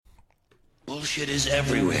Bullshit is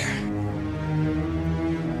everywhere.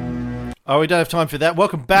 Oh, we don't have time for that.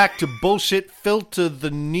 Welcome back to Bullshit Filter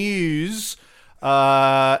the News,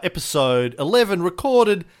 episode 11,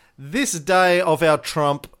 recorded this day of our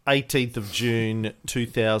Trump, 18th of June,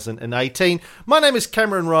 2018. My name is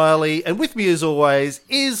Cameron Riley, and with me, as always,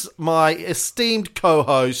 is my esteemed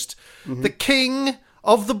co-host, the king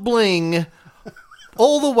of the bling,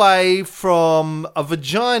 all the way from a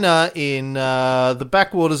vagina in the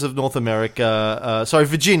backwaters of North America.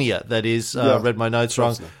 Virginia, that is. Read my notes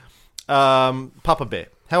wrong. Papa Bear.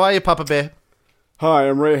 How are you, Papa Bear? Hi,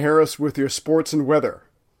 I'm Ray Harris with your sports and weather.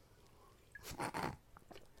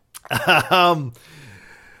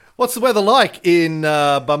 What's the weather like in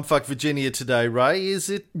bumfuck Virginia today, Ray? Is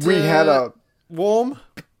it we had a warm?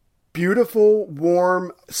 Beautiful,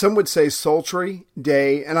 warm, some would say sultry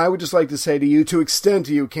day, and I would just like to say to you, to extend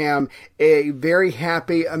to you, Cam, a very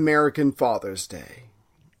happy American Father's Day.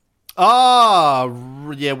 Yeah,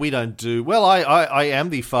 we don't do... Well, I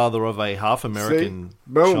am the father of a half-American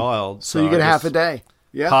child. So you get half a day.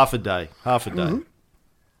 Yeah. Half a day. Mm-hmm.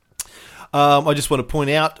 I just want to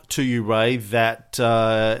point out to you, Ray, that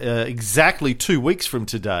exactly 2 weeks from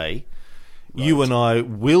today... Right. You and I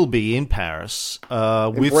will be in Paris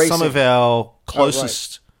with some of our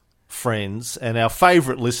closest friends and our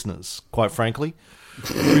favourite listeners, quite frankly.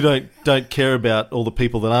 We don't care about all the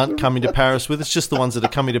people that aren't coming to Paris with us, just the ones that are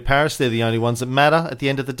coming to Paris. They're the only ones that matter at the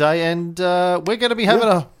end of the day. And we're going to be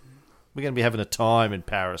having a time in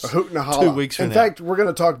Paris. A hoot and a holler. 2 weeks from now. In fact, we're going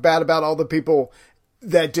to talk bad about all the people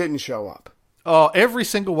that didn't show up. Oh, every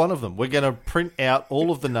single one of them. We're going to print out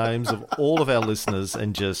all of the names of all of our listeners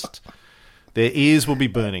and just... Their ears will be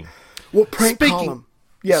burning. Well, prank call them.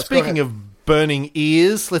 Yes, speaking of burning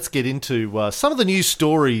ears, let's get into some of the news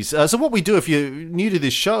stories. So what we do, if you're new to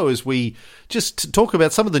this show, is we just talk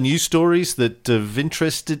about some of the news stories that have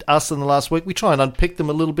interested us in the last week. We try and unpick them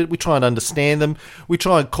a little bit. We try and understand them. We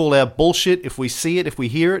try and call out bullshit if we see it, if we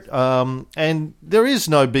hear it. And there is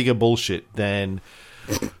no bigger bullshit than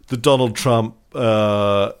the Donald Trump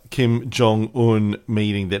Kim Jong-un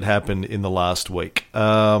meeting that happened in the last week.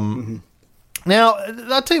 Now,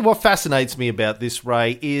 I'll tell you what fascinates me about this,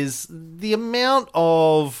 Ray, is the amount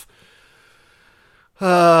of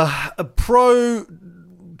pro-Trump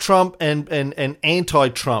and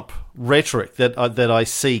anti-Trump rhetoric that I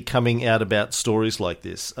see coming out about stories like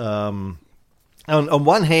this. On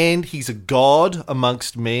one hand, he's a god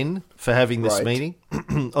amongst men for having this meeting.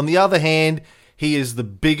 On the other hand, he is the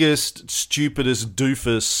biggest, stupidest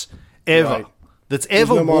doofus ever that's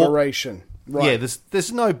ever walked. No moderation. Right. Yeah,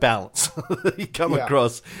 there's no balance that you come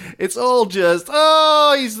across. It's all just,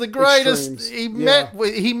 he's the greatest. Extremes.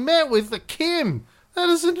 He met with the Kim. That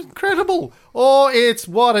is incredible. Or it's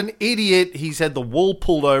what an idiot. He's had the wool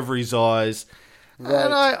pulled over his eyes. Right.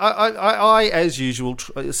 And I as usual,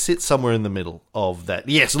 sit somewhere in the middle of that.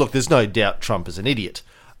 Yes, look, there's no doubt Trump is an idiot.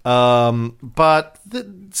 But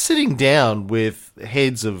sitting down with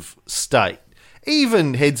heads of state,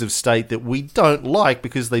 even heads of state that we don't like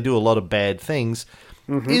because they do a lot of bad things,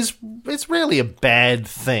 it's really a bad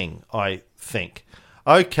thing, I think.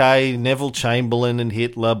 Okay, Neville Chamberlain and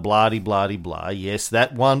Hitler, blah-de-blah-de-blah. Yes,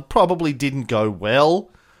 that one probably didn't go well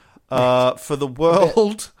for the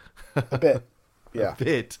world. A bit. Yeah. A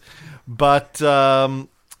bit. But, 6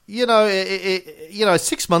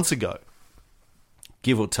 months ago,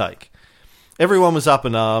 give or take, everyone was up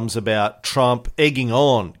in arms about Trump egging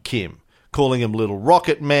on Kim, calling him Little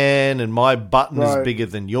Rocket Man, and my button is bigger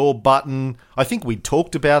than your button. I think we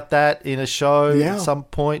talked about that in a show at some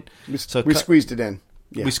point. We squeezed it in.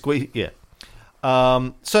 Yeah.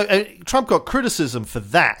 So Trump got criticism for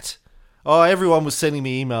that. Oh, everyone was sending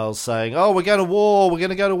me emails saying, we're going to war. We're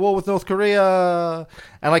going to go to war with North Korea.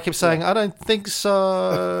 And I kept saying, I don't think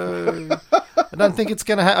so. I don't think it's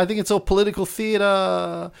going to happen. I think it's all political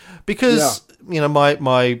theater. Because,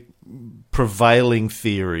 my prevailing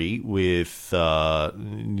theory with the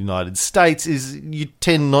United States is you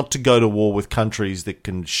tend not to go to war with countries that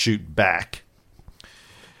can shoot back.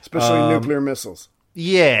 Especially nuclear missiles.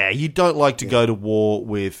 Yeah, you don't like to go to war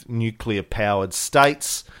with nuclear-powered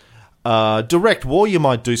states. Direct war, you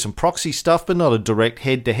might do some proxy stuff, but not a direct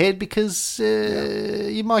head-to-head because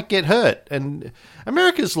you might get hurt. And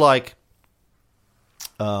America's like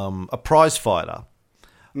a prize fighter.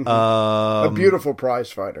 A beautiful prize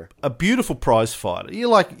fighter. A beautiful prize fighter. You're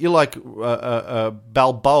like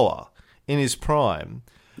Balboa in his prime.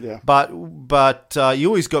 Yeah. But you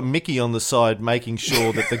always got Mickey on the side making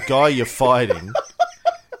sure that the guy you're fighting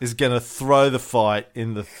is going to throw the fight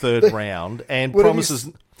in the third round and promises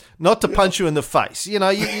not to punch you in the face. You're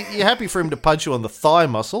happy for him to punch you on the thigh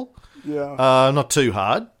muscle. Yeah. Not too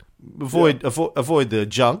hard. avoid the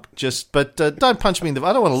junk. But don't punch me in the.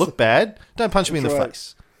 I don't want to look bad. Don't punch me in the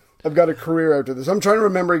face. I've got a career after this. I'm trying to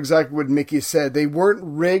remember exactly what Mickey said. They weren't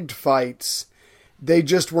rigged fights. They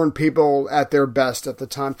just weren't people at their best at the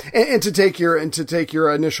time. And to take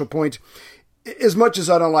your initial point, as much as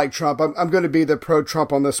I don't like Trump, I'm going to be the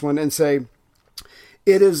pro-Trump on this one and say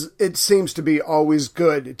it seems to be always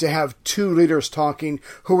good to have two leaders talking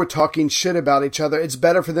who are talking shit about each other. It's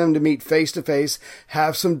better for them to meet face to face,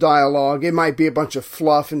 have some dialogue. It might be a bunch of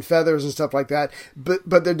fluff and feathers and stuff like that,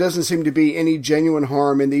 but there doesn't seem to be any genuine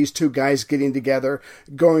harm in these two guys getting together,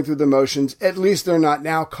 going through the motions. At least they're not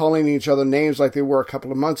now calling each other names like they were a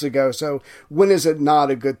couple of months ago. So when is it not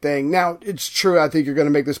a good thing? Now, it's true. I think you're going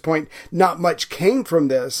to make this point. Not much came from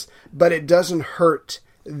this, but it doesn't hurt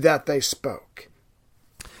that they spoke.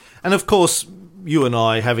 And of course, you and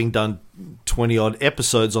I, having done 20-odd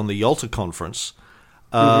episodes on the Yalta Conference,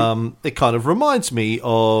 it kind of reminds me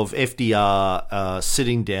of FDR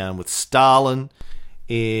sitting down with Stalin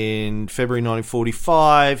in February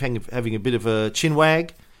 1945, having a bit of a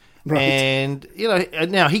chinwag. Right. And,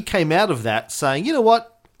 now he came out of that saying, you know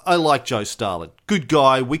what, I like Joe Stalin. Good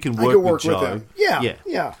guy, we can work with Joe. Him.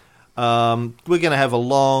 Yeah. We're going to have a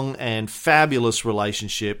long and fabulous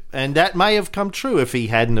relationship, and that may have come true if he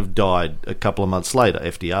hadn't have died a couple of months later,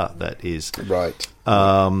 FDR, that is. Right.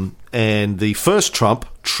 And the first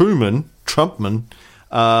Trumpman,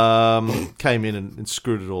 came in and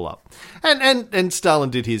screwed it all up. And Stalin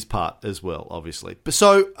did his part as well, obviously.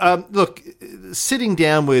 So, look, sitting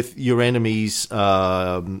down with your enemies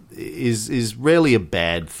is rarely a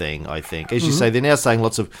bad thing, I think. As you say, they're now saying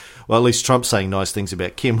lots of, well, at least Trump's saying nice things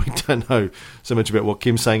about Kim. We don't know so much about what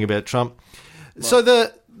Kim's saying about Trump. Right.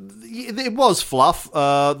 So it was fluff.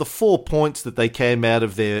 The 4 points that they came out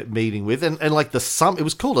of their meeting with, and like it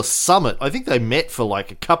was called a summit. I think they met for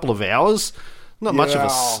like a couple of hours. Not much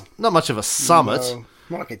of a summit. No,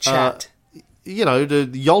 more like a chat. The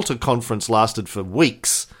Yalta conference lasted for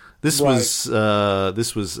weeks. This was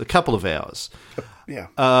a couple of hours. Yeah.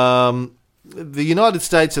 The United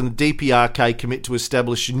States and the DPRK commit to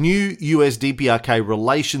establish new US-DPRK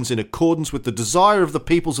relations in accordance with the desire of the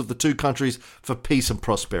peoples of the two countries for peace and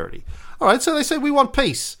prosperity. All right, so they say we want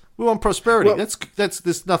peace, we want prosperity. Well,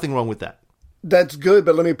 there's nothing wrong with that. That's good,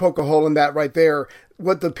 but let me poke a hole in that right there.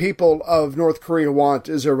 What the people of North Korea want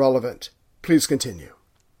is irrelevant. Please continue.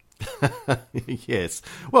 Yes.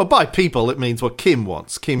 Well, by people, it means what Kim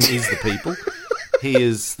wants. Kim is the people. He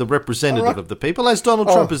is the representative of the people, as Donald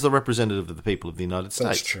Trump is the representative of the people of the United States.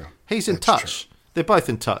 That's true. He's in touch. True. They're both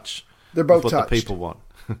in touch. They're both with what touched. the people want.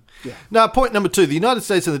 Yeah. Now, point number 2. The United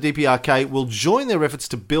States and the DPRK will join their efforts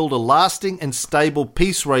to build a lasting and stable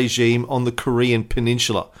peace regime on the Korean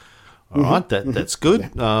Peninsula. All right, that's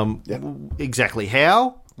good. Yeah. Exactly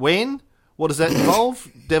how? When? What does that involve?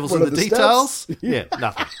 Devil's in the details? Yeah,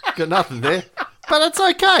 nothing. Got nothing there. But it's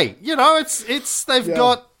okay.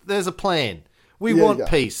 There's a plan. We want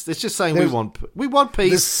peace. It's just saying we want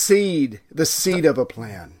peace. The seed of a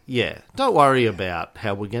plan. Yeah. Don't worry about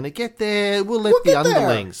how we're going to get there. We'll let the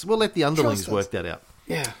underlings work that out.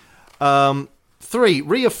 Yeah. 3,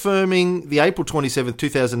 reaffirming the April 27,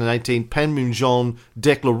 2018 Panmunjom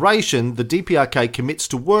Declaration, the DPRK commits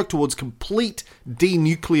to work towards complete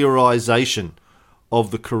denuclearization of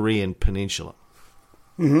the Korean Peninsula.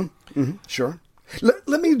 Sure.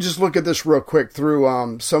 Let me just look at this real quick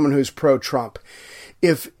through someone who's pro-Trump.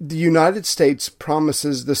 If the United States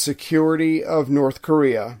promises the security of North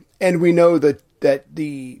Korea, and we know that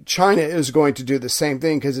the China is going to do the same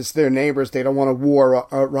thing because it's their neighbors, they don't want a war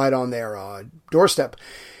right on their doorstep.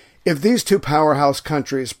 If these two powerhouse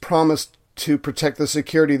countries promise to protect the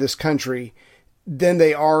security of this country, then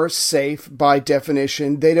they are safe by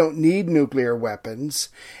definition. They don't need nuclear weapons,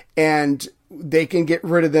 and they can get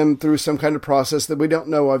rid of them through some kind of process that we don't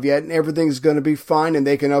know of yet, and everything's going to be fine, and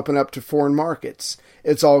they can open up to foreign markets.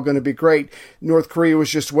 It's all going to be great. North Korea was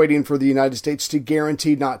just waiting for the United States to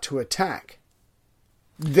guarantee not to attack.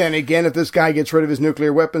 Then again, if this guy gets rid of his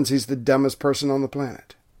nuclear weapons, he's the dumbest person on the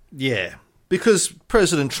planet. Yeah, because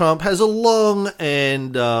President Trump has a long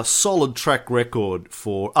and solid track record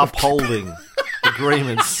for upholding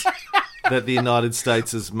agreements that the United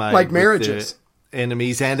States has made. Like marriages.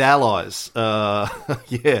 Enemies and allies.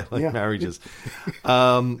 Marriages.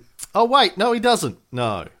 Wait, no, he doesn't.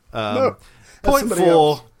 No. No.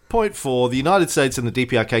 Point 4, the United States and the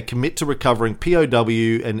DPRK commit to recovering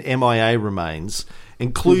POW and MIA remains,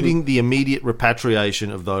 including the immediate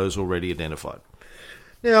repatriation of those already identified.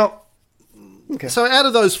 Now, so out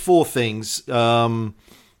of those 4 things,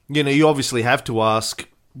 you obviously have to ask,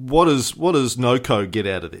 what does NOCO get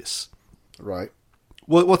out of this? Right.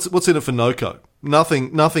 What's in it for NOCO?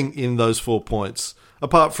 Nothing in those 4 points,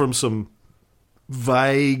 apart from some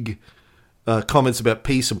vague comments about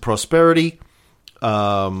peace and prosperity.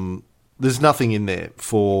 There's nothing in there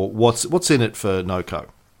for what's in it for NOCO.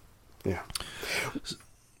 Yeah.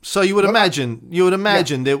 So you would imagine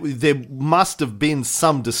that there must have been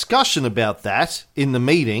some discussion about that in the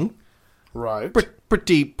meeting. Right.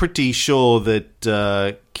 Pretty sure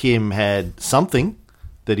that Kim had something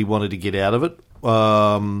that he wanted to get out of it.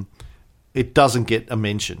 It doesn't get a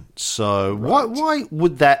mention. So why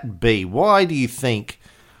would that be? Why do you think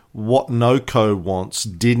what NOCO wants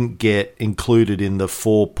didn't get included in the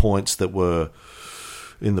 4 points that were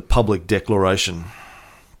in the public declaration?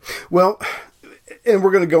 Well, and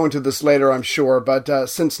we're going to go into this later, I'm sure, but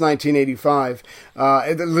since 1985,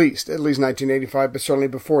 at least 1985, but certainly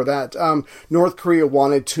before that, North Korea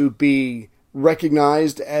wanted to be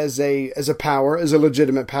recognized as a power, as a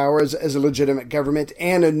legitimate power, as a legitimate government,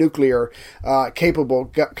 and a nuclear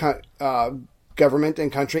capable government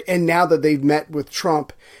and country. And now that they've met with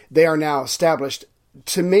Trump, they are now established.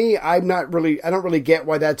 To me, I don't really get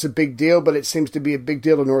why that's a big deal, but it seems to be a big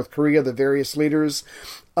deal to North Korea, the various leaders.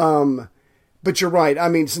 But you're right. I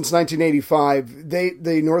mean, since 1985,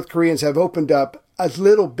 the North Koreans have opened up a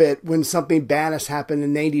little bit when something bad has happened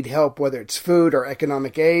and they need help, whether it's food or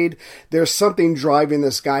economic aid. There's something driving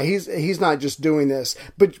this guy. He's not just doing this.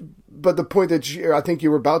 But the point that I think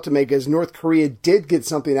you were about to make is North Korea did get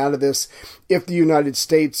something out of this if the United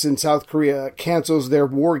States and South Korea cancels their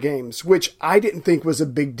war games, which I didn't think was a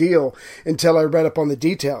big deal until I read up on the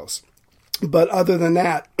details. But other than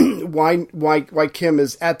that, why Kim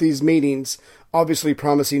is at these meetings, obviously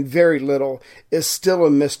promising very little, is still a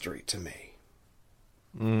mystery to me.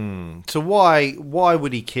 So why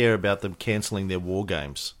would he care about them cancelling their war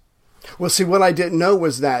games? Well, see, what I didn't know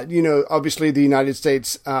was that, obviously the United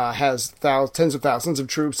States has tens of thousands of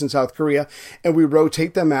troops in South Korea, and we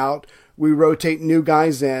rotate them out. We rotate new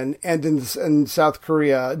guys in, and South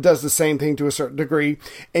Korea does the same thing to a certain degree.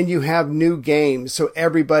 And you have new games, so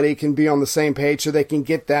everybody can be on the same page, so they can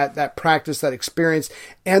get that practice, that experience.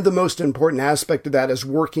 And the most important aspect of that is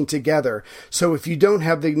working together. So if you don't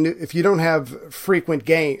have frequent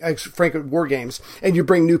war games, and you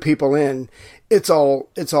bring new people in, it's all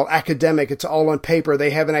academic. It's all on paper.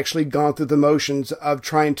 They haven't actually gone through the motions of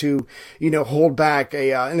trying to, hold back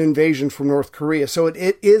an invasion from North Korea. So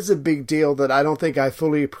it is a big deal that I don't think I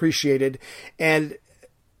fully appreciated. And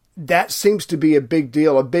that seems to be a big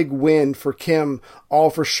deal, a big win for Kim, all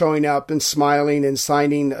for showing up and smiling and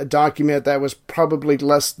signing a document that was probably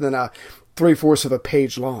less than 3/4 of a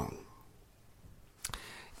page long.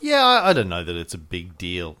 Yeah, I don't know that it's a big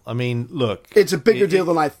deal. I mean, look... It's a bigger deal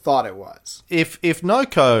than I thought it was. If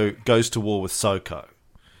NOCO goes to war with SOCO,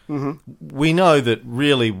 we know that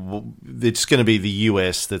really it's going to be the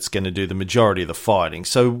US that's going to do the majority of the fighting.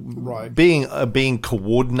 So being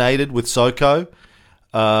coordinated with SOCO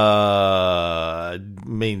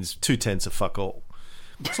means 2/10 of fuck all.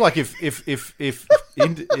 It's like if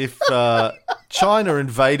China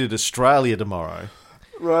invaded Australia tomorrow,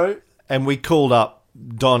 right, and we called up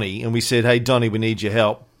Donnie and we said, "Hey, Donnie, we need your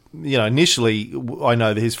help." Initially, I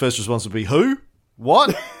know that his first response would be, "Who?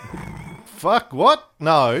 What? Fuck? What?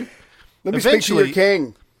 No." Let me speak to your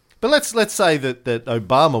king. But let's say that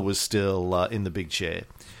Obama was still in the big chair,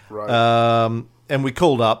 right? And we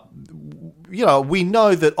called up. We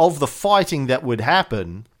know that of the fighting that would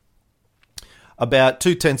happen, about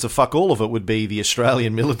 2/10 of fuck all of it would be the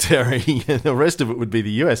Australian military, and the rest of it would be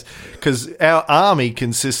the US, because our army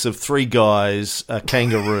consists of 3 guys, a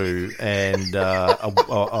kangaroo, and a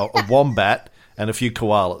wombat, and a few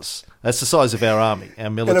koalas. That's the size of our army, our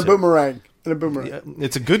military. And a boomerang.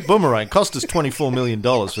 It's a good boomerang. Cost us $24 million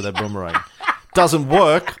for that boomerang. Doesn't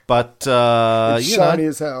work, but it's shiny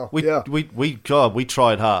as hell. We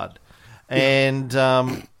tried hard, and.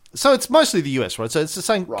 So it's mostly the US, right? So it's the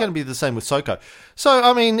same, going to be the same with SOCO. So,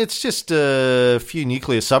 I mean, it's just a few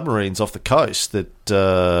nuclear submarines off the coast that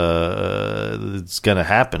it's going to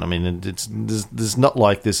happen. I mean, there's not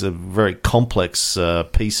like there's a very complex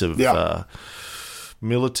piece of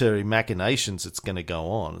military machinations that's going to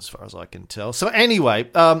go on, as far as I can tell. So anyway,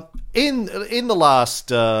 in the last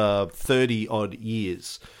 30-odd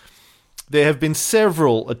years, there have been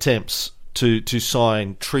several attempts to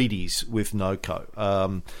sign treaties with NOCO.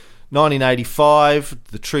 1985,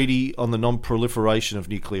 the Treaty on the Non-Proliferation of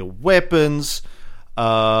Nuclear Weapons.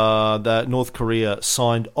 That North Korea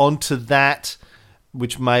signed onto that,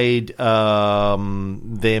 which made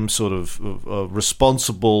them sort of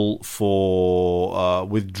responsible for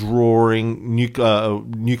withdrawing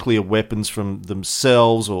nuclear weapons from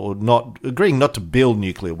themselves, or not agreeing not to build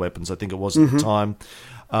nuclear weapons, I think it was at the time.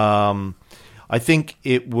 I think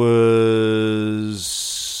it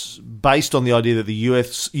was based on the idea that the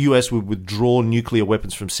US would withdraw nuclear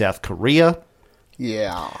weapons from South Korea.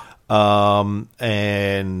 Yeah. And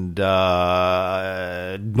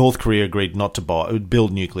North Korea agreed not to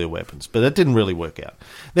build nuclear weapons, but that didn't really work out.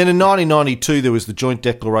 Then in 1992, there was the joint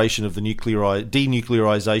declaration of the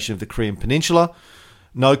denuclearization of the Korean Peninsula.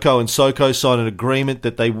 NOCO and SOCO signed an agreement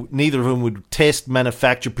that neither of them would test,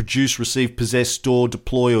 manufacture, produce, receive, possess, store,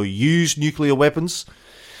 deploy, or use nuclear weapons.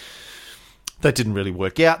 That didn't really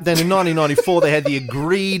work out. Then in 1994, they had the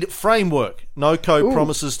agreed framework. NOCO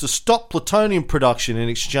promises to stop plutonium production in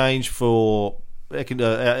exchange for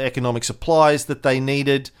economic supplies that they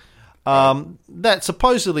needed. That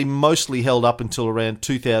supposedly mostly held up until around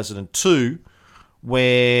 2002,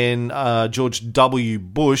 when George W.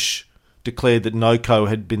 Bush declared that NOCO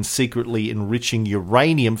had been secretly enriching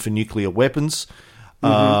uranium for nuclear weapons.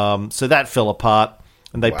 So that fell apart,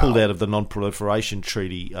 and they pulled out of the Non-Proliferation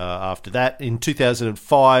Treaty after that. In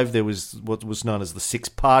 2005, there was what was known as the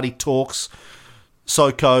Six-Party Talks.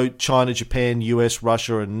 SOCO, China, Japan, US,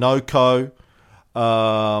 Russia, and NOCO.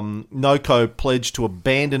 NOCO pledged to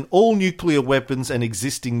abandon all nuclear weapons and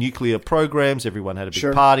existing nuclear programs. Everyone had a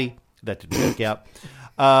big party. That didn't work out.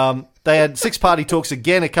 They had six-party talks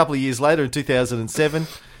again a couple of years later in 2007.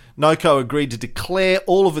 NOCO agreed to declare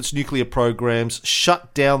all of its nuclear programs,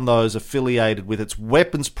 shut down those affiliated with its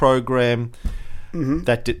weapons program.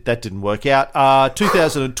 That didn't work out.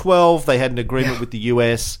 2012, they had an agreement with the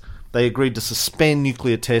US. They agreed to suspend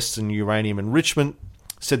nuclear tests and uranium enrichment.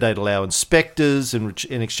 Said they'd allow inspectors in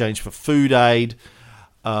exchange for food aid.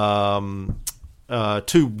 2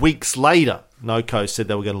 weeks later, NOCO said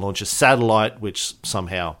they were going to launch a satellite, which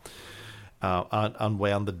somehow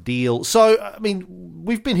unwound the deal. So, I mean,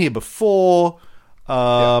 we've been here before.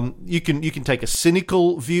 You can take a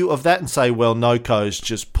cynical view of that and say, well, NOCO's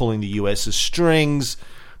just pulling the US's strings.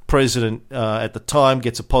 President at the time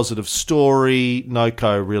gets a positive story.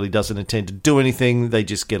 NOCO really doesn't intend to do anything. They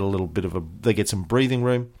just get they get some breathing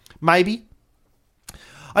room. Maybe.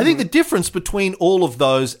 I think the difference between all of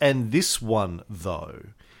those and this one, though,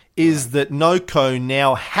 is that NOCO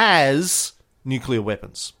now has nuclear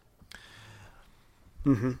weapons.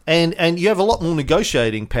 And you have a lot more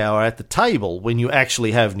negotiating power at the table when you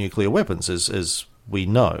actually have nuclear weapons, as we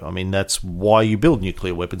know. I mean, that's why you build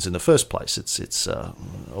nuclear weapons in the first place. It's a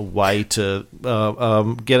way to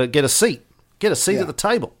get a seat at the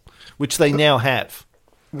table, which they now have.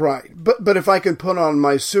 Right. But if I can put on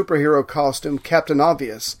my superhero costume, Captain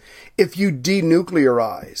Obvious, if you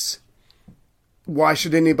denuclearize, why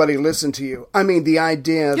should anybody listen to you? I mean, the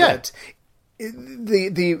idea that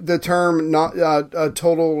the term not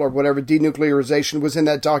total or whatever denuclearization was in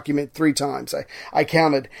that document 3 times. I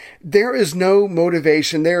counted. There is no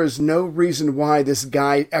motivation. There is no reason why this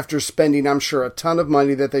guy, after spending, I'm sure, a ton of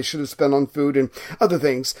money that they should have spent on food and other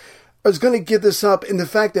things, is going to give this up. And the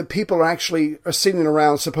fact that people are sitting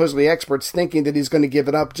around, supposedly experts, thinking that he's going to give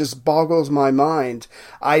it up just boggles my mind.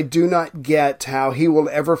 I do not get how he will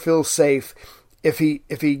ever feel safe if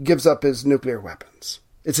he gives up his nuclear weapons.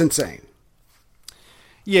 It's insane.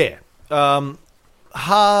 Yeah.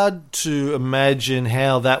 Hard to imagine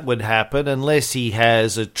how that would happen unless he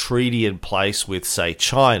has a treaty in place with, say,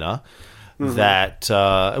 China, that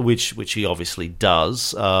which he obviously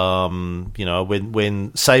does.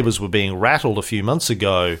 When sabers were being rattled a few months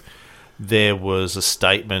ago, there was a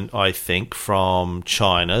statement, I think, from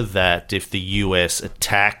China that if the US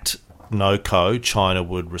attacked NOCO, China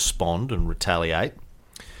would respond and retaliate.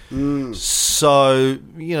 So,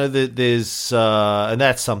 there's... and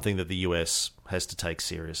that's something that the US has to take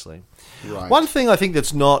seriously. Right. One thing I think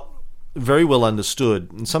that's not very well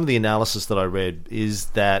understood, and some of the analysis that I read, is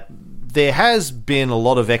that there has been a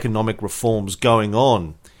lot of economic reforms going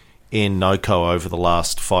on in NOCO over the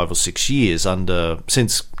last 5 or 6 years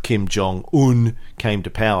since Kim Jong-un came to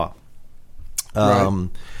power. Right.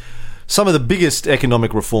 Some of the biggest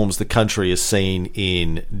economic reforms the country has seen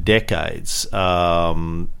in decades.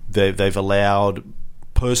 They've allowed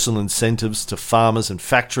personal incentives to farmers and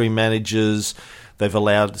factory managers. They've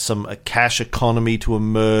allowed a cash economy to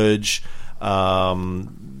emerge.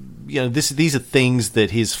 These are things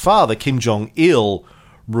that his father, Kim Jong-il,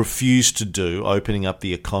 refused to do, opening up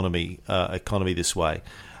the economy this way.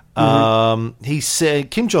 He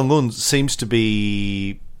said Kim Jong-un seems to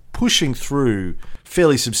be pushing through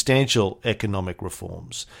fairly substantial economic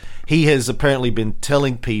reforms. He has apparently been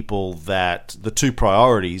telling people that the 2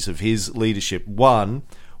 priorities of his leadership, 1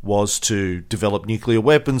 was to develop nuclear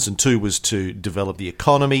weapons, and 2 was to develop the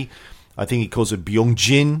economy. I think he calls it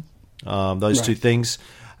Byongjin, those 2 things.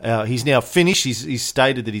 He's now finished. He's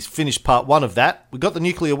stated that he's finished part 1 of that. We got the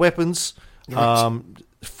nuclear weapons. Right.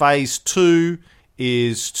 Phase 2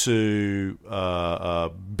 is to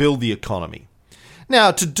build the economy.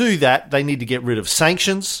 Now, to do that, they need to get rid of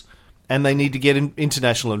sanctions, and they need to get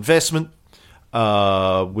international investment,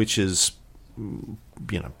 which is,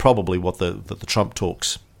 probably what the Trump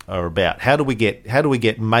talks are about. How do we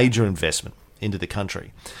get major investment into the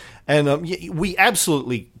country? And we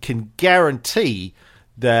absolutely can guarantee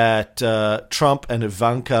that Trump and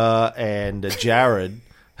Ivanka and Jared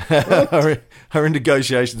are in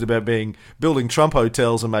negotiations about building Trump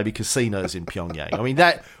hotels and maybe casinos in Pyongyang. I mean,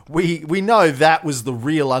 that we know that was the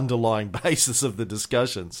real underlying basis of the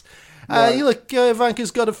discussions. Right. Look,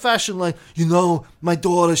 Ivanka's got a fashion line. My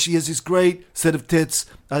daughter, she has this great set of tits.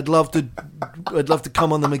 I'd love to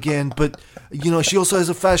come on them again, but she also has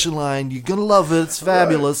a fashion line. You're gonna love it. It's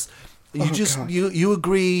fabulous. Right. You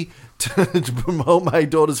agree to promote my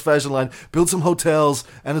daughter's fashion line, build some hotels,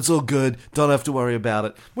 and it's all good. Don't have to worry about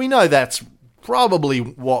it. We know that's probably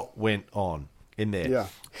what went on in there.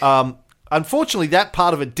 Yeah. Unfortunately, that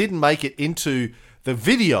part of it didn't make it into the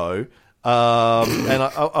video. And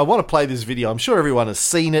I want to play this video. I'm sure everyone has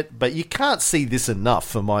seen it, but you can't see this enough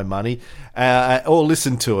for my money, or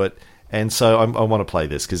listen to it. And so I want to play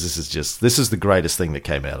this because this is the greatest thing that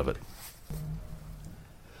came out of it.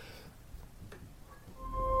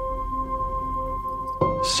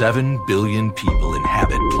 7 billion people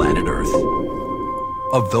inhabit planet Earth.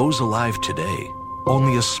 Of those alive today,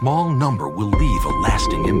 only a small number will leave a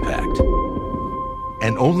lasting impact.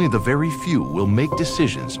 And only the very few will make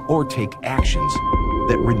decisions or take actions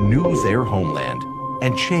that renew their homeland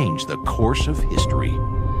and change the course of history.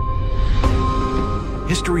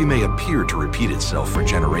 History may appear to repeat itself for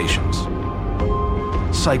generations,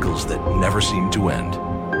 cycles that never seem to end.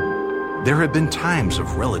 There have been times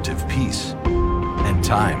of relative peace and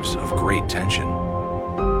times of great tension.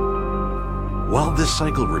 While this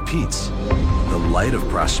cycle repeats, the light of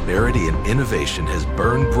prosperity and innovation has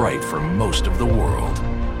burned bright for most of the world.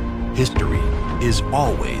 History is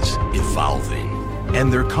always evolving,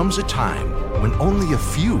 and there comes a time when only a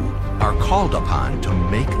few are called upon to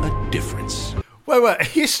make a difference. Wait,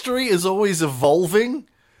 history is always evolving?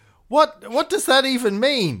 What does that even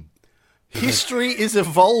mean? History is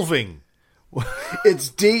evolving. It's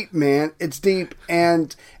deep, man. It's deep.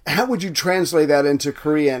 And how would you translate that into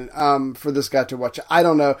Korean for this guy to watch? I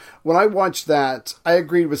don't know. When I watched that, I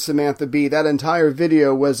agreed with Samantha Bee. That entire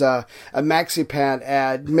video was a MaxiPad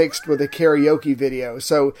ad mixed with a karaoke video.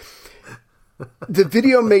 So the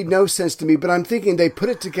video made no sense to me, but I'm thinking they put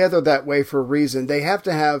it together that way for a reason. They have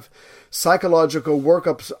to have psychological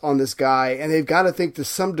workups on this guy, and they've got to think to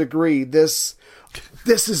some degree this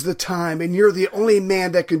is the time, and you're the only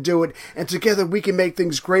man that can do it, and together we can make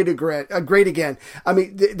things great again. I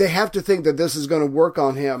mean, they have to think that this is going to work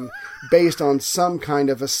on him based on some kind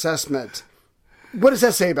of assessment. What does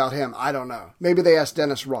that say about him? I don't know. Maybe they asked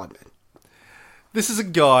Dennis Rodman. This is a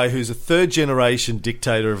guy who's a third-generation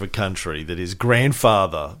dictator of a country that his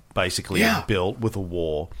grandfather basically built with a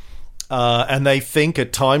war. And they think a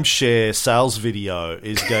timeshare sales video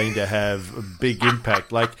is going to have a big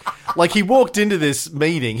impact. Like he walked into this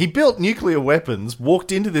meeting. He built nuclear weapons,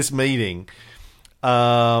 walked into this meeting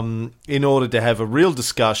in order to have a real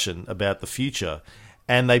discussion about the future.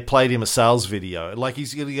 And they played him a sales video. Like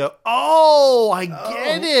he's going to go, I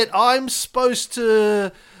get it. I'm supposed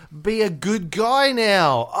to be a good guy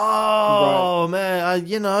now. Oh, right.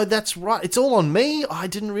 Man, that's right. It's all on me. I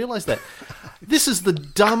didn't realize that. This is the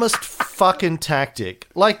dumbest fucking tactic.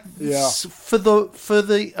 For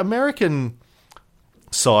the American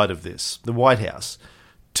side of this, the White House,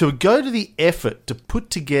 to go to the effort to put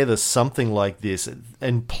together something like this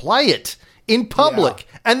and play it in public,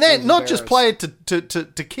 and then not just play it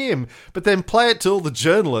to Kim, but then play it to all the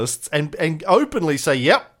journalists and openly say,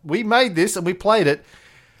 "Yep, we made this and we played it."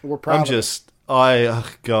 We're proud of it.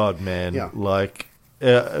 God, man,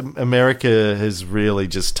 America has really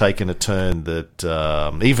just taken a turn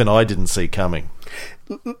that even I didn't see coming.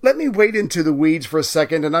 Let me wade into the weeds for a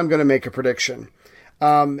second, and I'm going to make a prediction.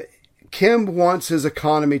 Kim wants his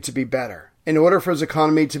economy to be better. In order for his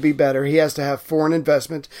economy to be better, he has to have foreign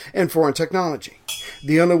investment and foreign technology.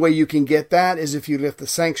 The only way you can get that is if you lift the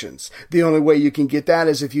sanctions. The only way you can get that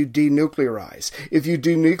is if you denuclearize. If you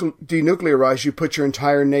denuclearize, you put your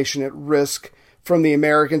entire nation at risk from the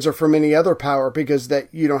Americans or from any other power because that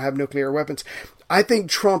you don't have nuclear weapons. I think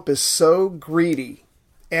Trump is so greedy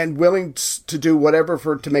and willing to do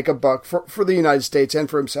whatever to make a buck for the United States and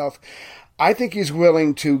for himself. I think he's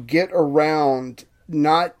willing to get around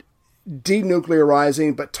not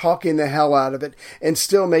denuclearizing, but talking the hell out of it and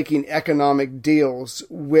still making economic deals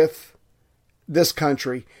with this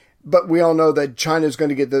country but we all know that China's going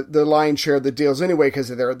to get the lion's share of the deals anyway because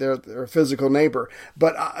of their physical neighbor.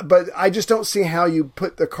 But I just don't see how you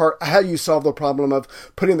how you solve the problem of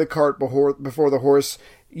putting the cart before the horse.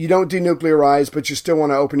 You don't denuclearize, but you still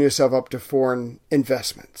want to open yourself up to foreign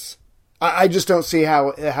investments. I just don't see how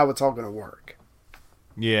it's all going to work.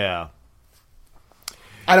 Yeah.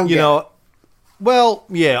 I don't get it. Well,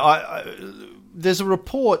 yeah, there's a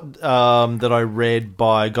report that I read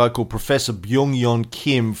by a guy called Professor Byung-Yeon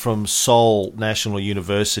Kim from Seoul National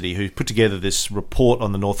University, who put together this report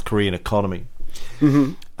on the North Korean economy.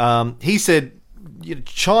 Mm-hmm. He said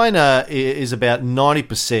China is about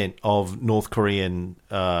 90% of North Korean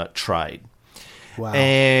trade. Wow.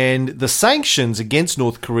 And the sanctions against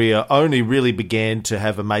North Korea only really began to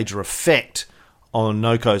have a major effect on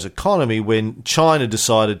NOCO's economy when China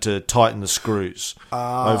decided to tighten the screws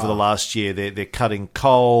over the last year. They're cutting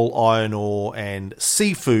coal, iron ore, and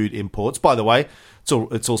seafood imports. By the way,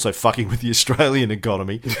 it's also fucking with the Australian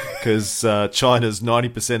economy because China's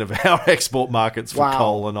 90% of our export markets for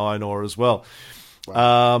coal and iron ore as well.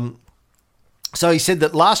 Wow. So he said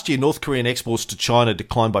that last year North Korean exports to China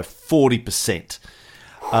declined by 40%.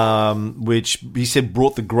 Which he said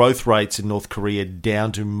brought the growth rates in North Korea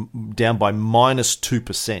down by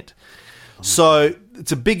 -2%. So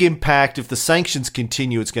it's a big impact. If the sanctions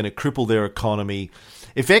continue, it's going to cripple their economy.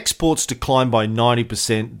 If exports decline by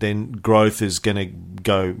 90%, then growth is going to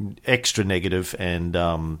go extra negative, and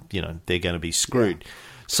they're going to be screwed. Yeah.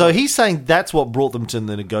 So he's saying that's what brought them to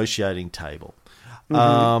the negotiating table.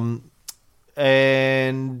 Mm-hmm.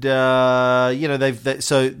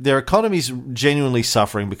 So their economy's genuinely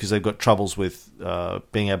suffering because they've got troubles with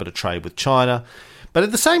being able to trade with China. But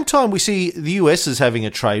at the same time, we see the US is having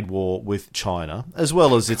a trade war with China, as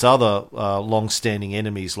well as its other long-standing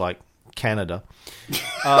enemies like Canada.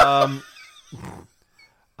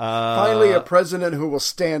 Finally, a president who will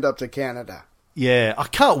stand up to Canada. Yeah, I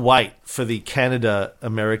can't wait for the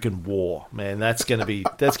Canada-American war, man. That's going to be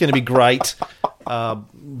great.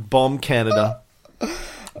 Bomb Canada.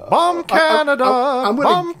 Bomb Canada.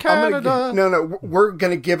 Bomb Canada. No, we're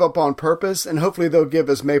going to give up on purpose, and hopefully they'll give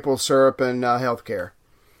us maple syrup and health care.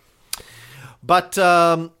 But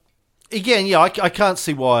again, yeah, I can't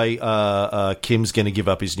see why Kim's going to give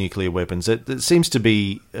up his nuclear weapons. It seems to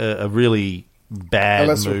be a really bad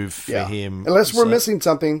move for him. Unless we're missing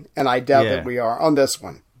something, and I doubt that we are on this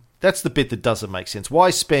one. That's the bit that doesn't make sense.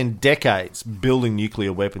 Why spend decades building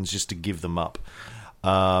nuclear weapons just to give them up?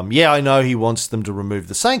 I know he wants them to remove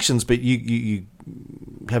the sanctions, but you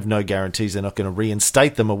have no guarantees they're not going to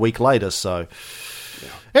reinstate them a week later. So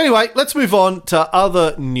anyway, let's move on to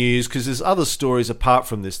other news because there's other stories apart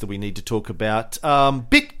from this that we need to talk about.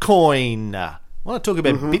 Bitcoin. I want to talk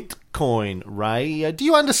about Bitcoin, Ray. Do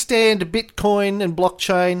you understand Bitcoin and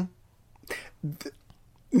blockchain?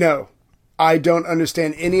 No. I don't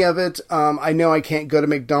understand any of it. I know I can't go to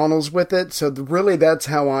McDonald's with it, so really that's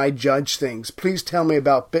how I judge things. Please tell me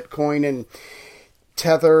about Bitcoin and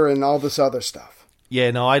Tether and all this other stuff. Yeah,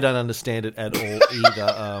 no, I don't understand it at all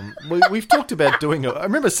either. We've talked about doing I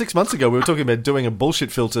remember 6 months ago we were talking about doing a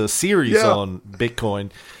bullshit filter series on Bitcoin.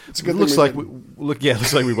 It's a good looks like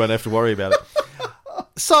we won't have to worry about it.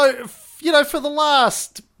 So, for the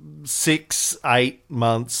last 6-8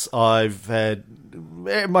 months, I've had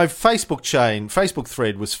my Facebook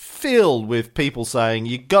thread was filled with people saying,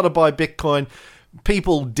 you got to buy Bitcoin.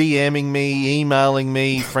 People DMing me, emailing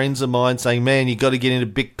me, friends of mine saying, man, you got to get into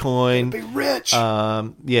Bitcoin. Be rich.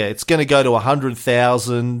 It's going to go to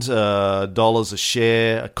 $100,000 a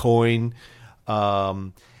share, a coin.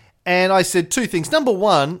 And I said two things. Number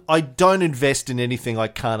one, I don't invest in anything I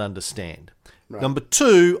can't understand. Right. Number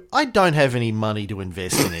two, I don't have any money to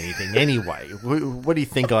invest in anything anyway. What do you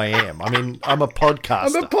think I am? I mean, I'm a podcaster.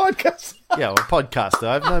 I'm a podcaster. Yeah, I'm a podcaster.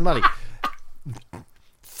 I have no money.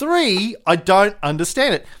 Three, I don't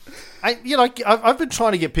understand it. I've been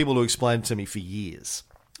trying to get people to explain it to me for years.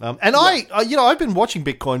 I've been watching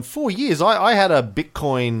Bitcoin for years. I had a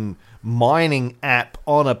Bitcoin mining app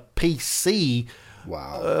on a PC.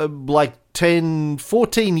 Wow. Like 10,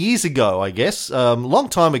 14 years ago, I guess. Long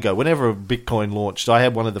time ago, whenever Bitcoin launched, I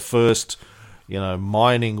had one of the first,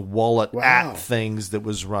 mining wallet app things that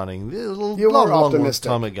was running. Long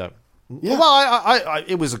time ago. Yeah. Well, I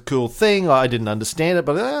it was a cool thing. I didn't understand it,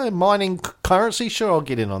 but mining currency, sure, I'll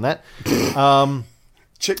get in on that.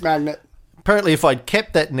 Chick magnet. Apparently, if I'd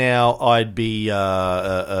kept that now, I'd be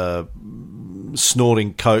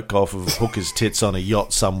snorting coke off of hookers' tits on a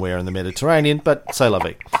yacht somewhere in the Mediterranean, but c'est la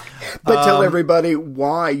vie. But tell everybody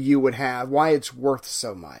why it's worth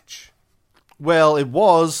so much. Well, it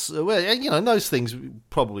was, those things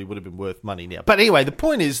probably would have been worth money now. But anyway, the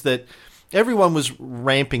point is that Everyone was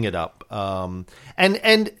ramping it up.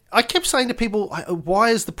 And I kept saying to people, why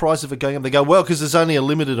is the price of it going up? They go, well, because there's only a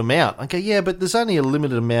limited amount. I go, yeah, but there's only a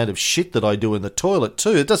limited amount of shit that I do in the toilet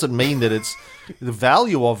too. It doesn't mean that it's the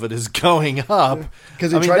value of it is going up.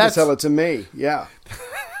 Because he tried to sell it to me, yeah.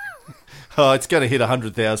 Oh, it's going to hit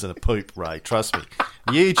 100,000 a poop, Ray. Trust me.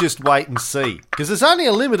 You just wait and see. Because there's only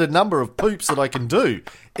a limited number of poops that I can do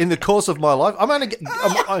in the course of my life.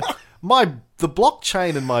 The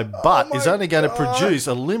blockchain in my butt is only going to produce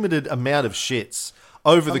a limited amount of shits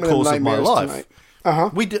over the course of my life. Uh-huh.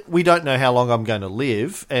 We don't know how long I'm going to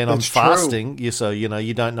live, and That's I'm fasting, so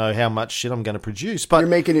you don't know how much shit I'm going to produce. But you're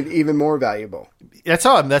making it even more valuable.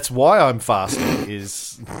 That's why I'm fasting,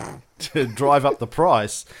 is to drive up the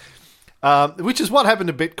price. Which is what happened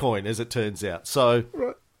to Bitcoin, as it turns out. So,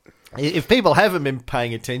 if people haven't been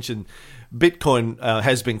paying attention, Bitcoin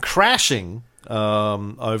has been crashing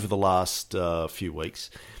over the last few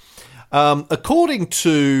weeks. According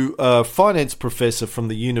to a finance professor from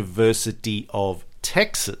the University of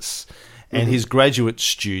Texas and his graduate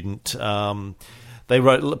student, they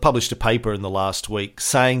published a paper in the last week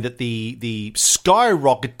saying that the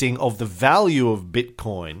skyrocketing of the value of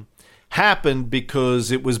Bitcoin happened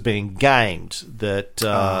because it was being gamed, that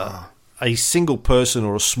a single person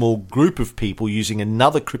or a small group of people using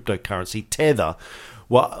another cryptocurrency, Tether,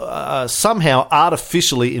 were somehow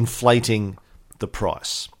artificially inflating the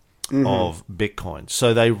price of Bitcoin.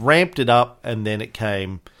 So they ramped it up and then it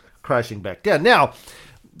came crashing back down. Now,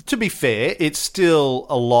 to be fair, it's still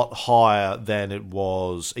a lot higher than it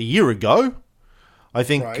was a year ago. I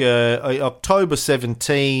think October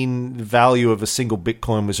 17, the value of a single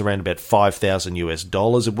Bitcoin was around about $5,000 US.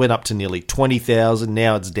 It went up to nearly 20,000.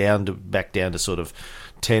 Now it's back down to sort of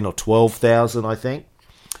 10 or 12,000, I think.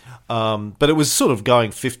 But it was sort of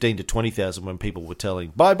going 15 to 20,000 when people were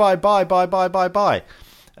telling buy,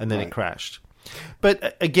 and then it crashed.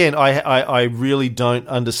 But again, I really don't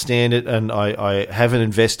understand it, and I haven't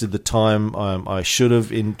invested the time I should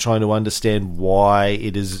have in trying to understand why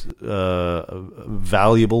it is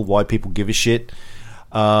valuable, why people give a shit.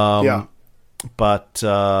 But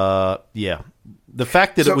the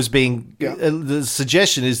fact that it was being the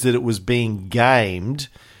suggestion is that it was being gamed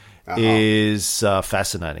is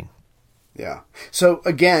fascinating. Yeah. So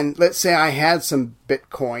again, let's say I had some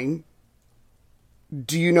Bitcoin.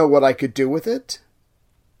 Do you know what I could do with it?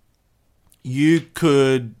 You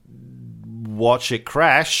could watch it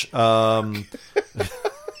crash. Yeah.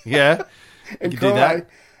 And you could do that.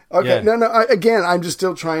 Okay. Yeah. No. Again, I'm just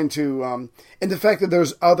still trying to... and the fact that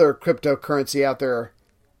there's other cryptocurrency out there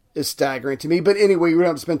is staggering to me. But anyway, we don't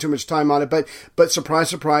have to spend too much time on it. But surprise,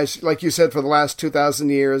 surprise, like you said, for the last 2,000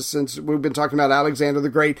 years, since we've been talking about Alexander the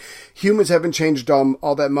Great, humans haven't changed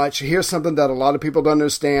all that much. Here's something that a lot of people don't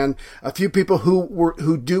understand. A few people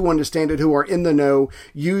who do understand it, who are in the know,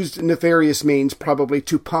 used nefarious means probably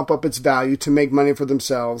to pump up its value to make money for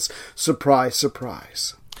themselves. Surprise,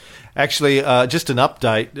 surprise. Actually, just an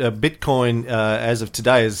update. Bitcoin, as of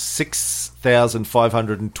today, is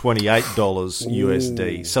 $6,528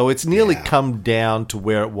 USD. So it's nearly come down to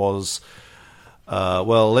where it was,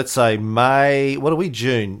 let's say May... What are we?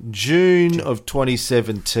 June of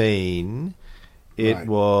 2017. It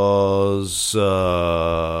was...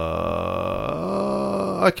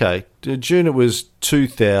 June it was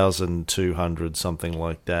 2,200, something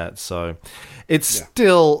like that. So... It's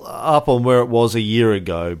still up on where it was a year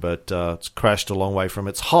ago, but it's crashed a long way from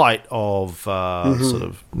its height of sort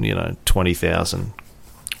of 20,000,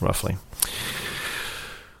 roughly.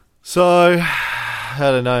 So, I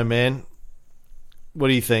don't know, man. What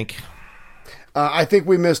do you think? I think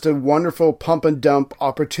we missed a wonderful pump and dump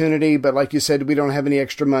opportunity, but like you said, we don't have any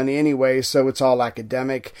extra money anyway, so it's all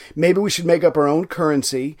academic. Maybe we should make up our own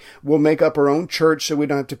currency. We'll make up our own church so we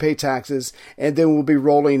don't have to pay taxes, and then we'll be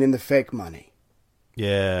rolling in the fake money.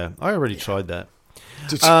 Yeah, I already tried that.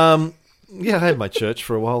 I had my church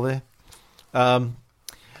for a while there. I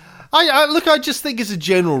just think as a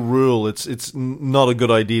general rule, it's not a good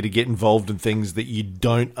idea to get involved in things that you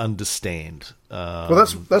don't understand. Well,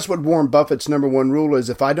 that's what Warren Buffett's number one rule is.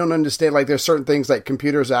 If I don't understand, like there's certain things like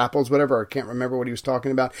computers, apples, whatever, I can't remember what he was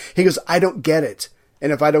talking about. He goes, I don't get it.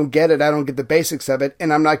 And if I don't get it, I don't get the basics of it,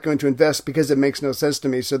 and I'm not going to invest because it makes no sense to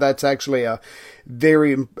me. So that's actually a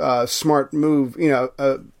very smart move,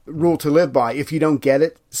 a rule to live by. If you don't get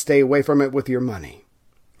it, stay away from it with your money.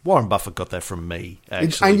 Warren Buffett got that from me,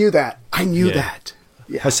 actually. I knew that. That.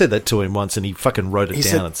 Yeah. I said that to him once, and he fucking wrote it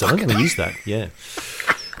down and said, I'm going to use that. Yeah.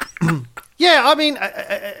 Yeah, I mean,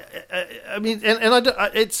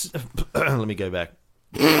 it's... let me go back.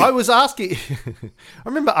 I was asking. I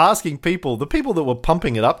remember asking people, the people that were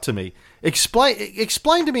pumping it up to me,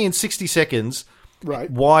 explain to me in 60 seconds,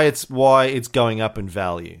 right, why it's going up in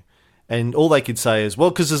value. And all they could say is, well,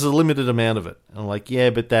 because there's a limited amount of it. And I'm like, yeah,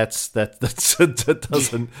 but that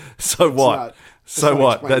doesn't. So what? So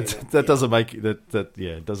what? That doesn't make that.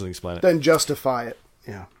 Yeah, it doesn't explain it. Then justify it.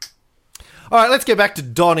 Yeah. All right, let's get back to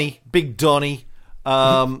Donnie, Big Donnie.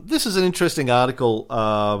 This is an interesting article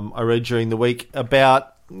I read during the week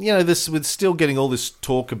about this. We're still getting all this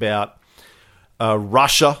talk about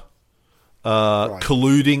Russia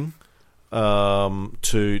colluding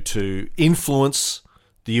to influence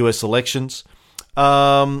the US elections.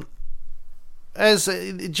 As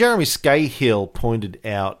Jeremy Scahill pointed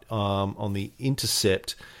out on The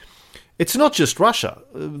Intercept, it's not just Russia.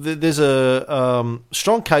 There's a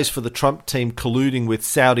strong case for the Trump team colluding with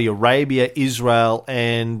Saudi Arabia, Israel,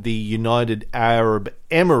 and the United Arab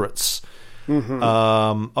Emirates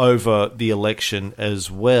over the election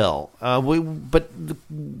as well. But the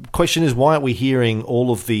question is, why aren't we hearing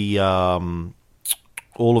all of the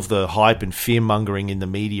hype and fear-mongering in the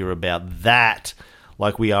media about that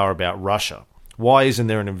like we are about Russia? Why isn't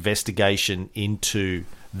there an investigation into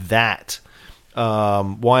that?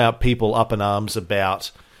 Why aren't people up in arms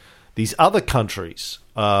about these other countries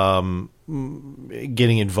getting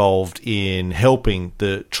involved in helping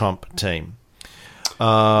the Trump team?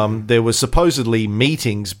 There were supposedly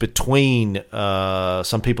meetings between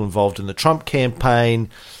some people involved in the Trump campaign,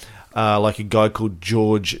 like a guy called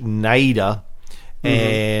George Nader,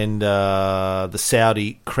 and the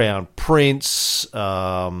Saudi Crown Prince,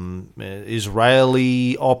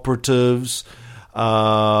 Israeli operatives,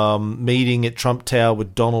 meeting at Trump Tower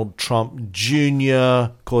with Donald Trump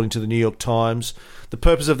Jr., according to the New York Times. The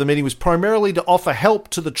purpose of the meeting was primarily to offer help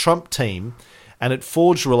to the Trump team, and it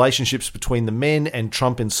forged relationships between the men and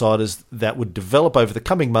Trump insiders that would develop over the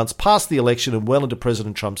coming months past the election and well into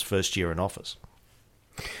President Trump's first year in office.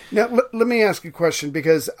 Now, let me ask you a question,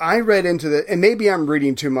 because I read into the, and maybe I'm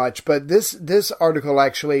reading too much, but this article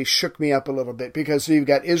actually shook me up a little bit, because you've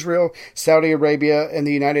got Israel, Saudi Arabia, and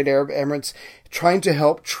the United Arab Emirates trying to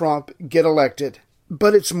help Trump get elected.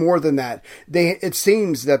 But it's more than that. It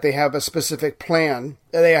seems that they have a specific plan.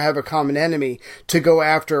 They have a common enemy to go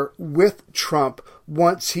after with Trump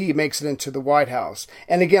once he makes it into the White House.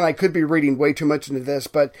 And again, I could be reading way too much into this,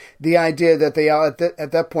 but the idea that they at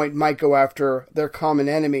that point might go after their common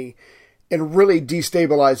enemy and really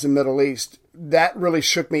destabilize the Middle East, that really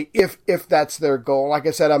shook me. If that's their goal, like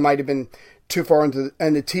I said, I might have been too far into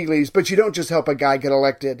the tea leaves, but you don't just help a guy get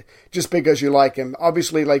elected just because you like him.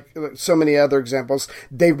 Obviously, like so many other examples,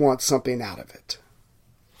 they want something out of it.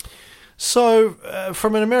 So,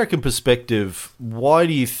 from an American perspective, why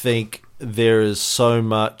do you think there is so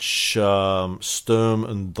much Sturm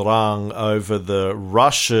und Drang over the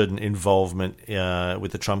Russian involvement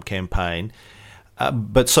with the Trump campaign,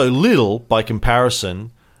 but so little by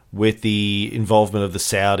comparison with the involvement of the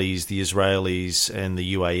Saudis, the Israelis, and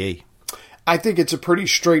the UAE? I think it's a pretty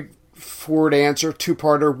straightforward answer,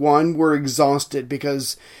 two-parter. One, we're exhausted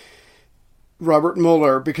because Robert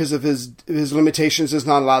Mueller, because of his limitations, is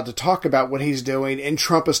not allowed to talk about what he's doing, and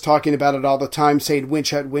Trump is talking about it all the time, saying witch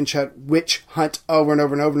hunt over and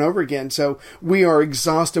over and over and over again. So we are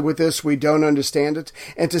exhausted with this. We don't understand it.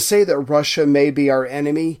 And to say that Russia may be our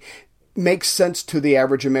enemy makes sense to the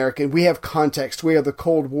average American. We have context. We have the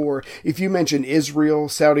Cold War. If you mention Israel,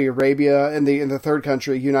 Saudi Arabia, and the third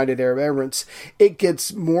country, United Arab Emirates, it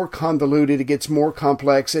gets more convoluted. It gets more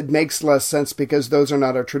complex. It makes less sense because those are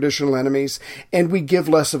not our traditional enemies, and we give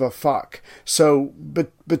less of a fuck. So,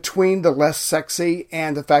 between the less sexy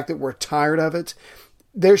and the fact that we're tired of it,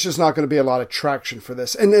 there's just not going to be a lot of traction for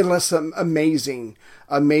this, and unless some amazing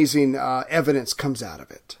evidence comes out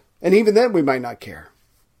of it. And even then, we might not care.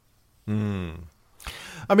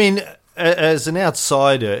 I mean, as an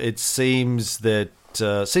outsider, it seems to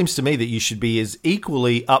me that you should be as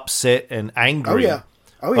equally upset and angry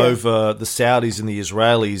over the Saudis and the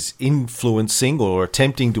Israelis influencing or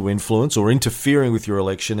attempting to influence or interfering with your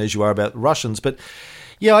election as you are about the Russians. But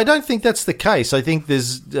yeah, I don't think that's the case. I think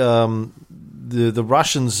there's the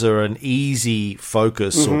Russians are an easy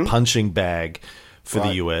focus or punching bag for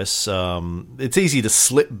the US. It's easy to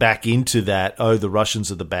slip back into that, the Russians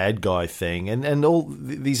are the bad guy thing. And all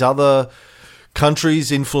these other countries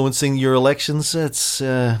influencing your elections, it's,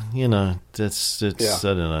 I don't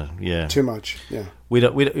know. Yeah. Too much. Yeah. We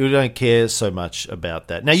don't care so much about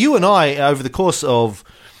that. Now, you and I, over the course of,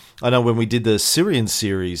 I know when we did the Syrian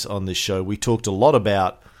series on this show, we talked a lot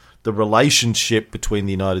about the relationship between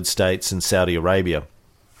the United States and Saudi Arabia.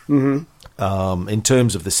 in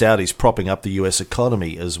terms of the Saudis propping up the US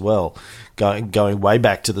economy as well, going way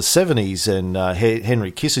back to the 70s and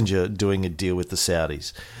Henry Kissinger doing a deal with the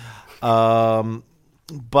Saudis.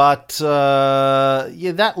 But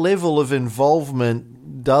that level of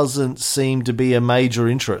involvement doesn't seem to be a major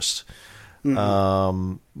interest.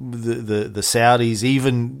 Mm-hmm. The Saudis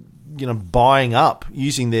even buying up,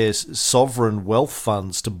 using their sovereign wealth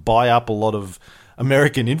funds to buy up a lot of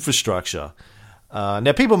American infrastructure.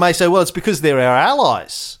 Now, people may say, well, it's because they're our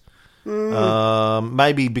allies.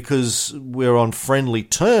 Maybe because we're on friendly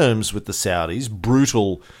terms with the Saudis,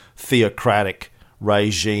 brutal theocratic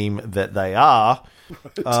regime that they are.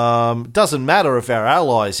 Right. Doesn't matter if our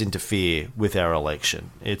allies interfere with our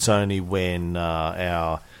election. It's only when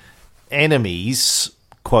our enemies,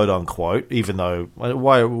 quote unquote, even though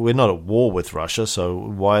we're not at war with Russia, so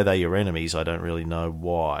why are they your enemies? I don't really know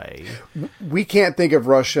why. We can't think of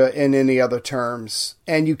Russia in any other terms,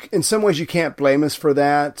 and in some ways you can't blame us for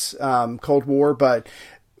that, Cold War, but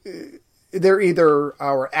they're either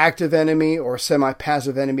our active enemy or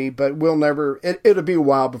semi-passive enemy, but we'll never, it'll be a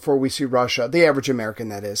while before we see Russia, the average American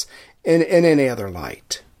that is, in any other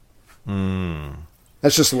light.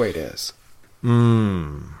 That's just the way it is.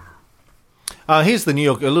 Here's a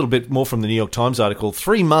little bit more from the New York Times article.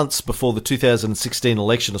 3 months before the 2016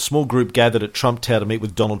 election, a small group gathered at Trump Tower to meet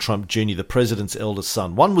with Donald Trump Jr., the president's eldest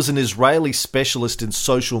son. One was an Israeli specialist in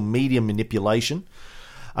social media manipulation.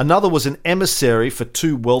 Another was an emissary for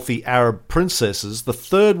 2 wealthy Arab princesses. The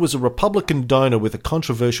third was a Republican donor with a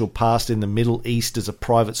controversial past in the Middle East as a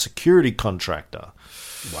private security contractor.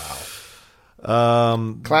 Wow.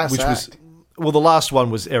 Class act. The last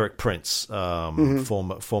one was Eric Prince,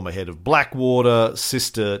 former head of Blackwater,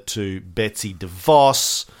 sister to Betsy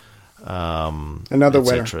DeVos, another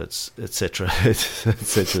winner, etc.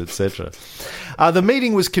 The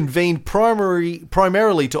meeting was convened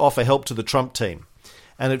primarily to offer help to the Trump team,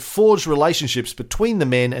 and it forged relationships between the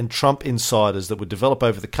men and Trump insiders that would develop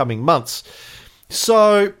over the coming months.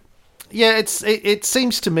 So, yeah, it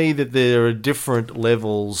seems to me that there are different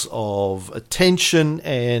levels of attention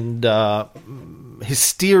and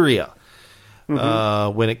hysteria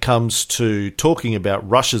when it comes to talking about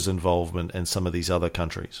Russia's involvement and some of these other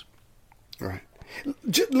countries. Right.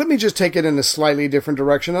 Let me just take it in a slightly different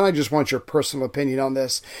direction, and I just want your personal opinion on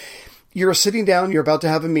this. You're sitting down, you're about to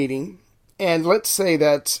have a meeting, and let's say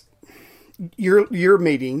that your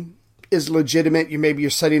meeting is legitimate. Maybe you're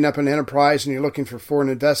setting up an enterprise and you're looking for foreign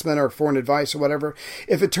investment or foreign advice or whatever.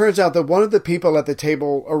 If it turns out that one of the people at the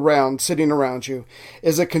table sitting around you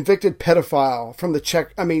is a convicted pedophile from the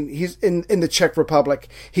Czech, he's in the Czech Republic.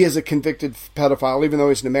 He is a convicted pedophile, even though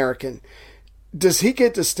he's an American. Does he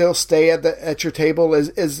get to still stay at your table?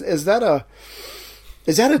 Is that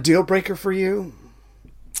a deal breaker for you?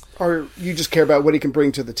 Or you just care about what he can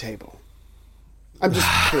bring to the table? I'm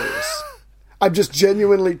just curious. I'm just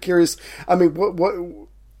genuinely curious.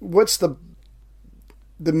 What's the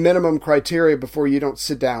minimum criteria before you don't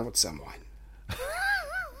sit down with someone?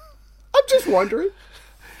 I'm just wondering.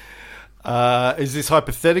 Is this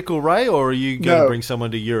hypothetical, Ray, or are you going to bring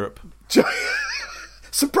someone to Europe?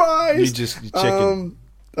 Surprise! You checking.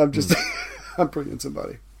 I'm just. I'm bringing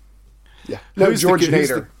somebody. Yeah. No, George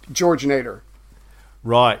Nader. George Nader.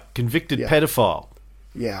 Right, convicted pedophile.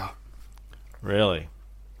 Yeah. Really?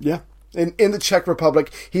 Yeah. In the Czech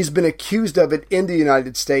Republic, he's been accused of it in the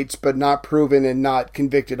United States, but not proven and not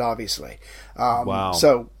convicted, obviously. Wow.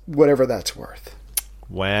 So, whatever that's worth.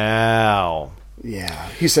 Wow. Yeah.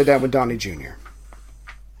 He sat down with Donnie Jr.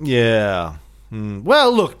 Yeah.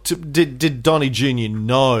 Well, look, did Donnie Jr.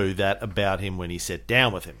 know that about him when he sat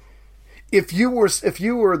down with him? If you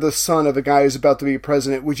were the son of a guy who's about to be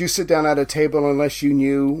president, would you sit down at a table unless you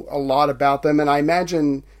knew a lot about them? And I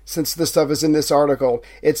imagine, since this stuff is in this article,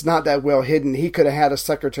 it's not that well hidden. He could have had a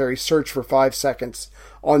secretary search for 5 seconds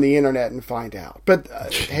on the internet and find out. But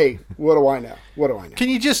hey, what do I know? Can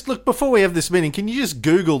you just look, before we have this meeting? Can you just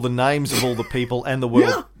Google the names of all the people and the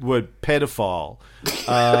word pedophile?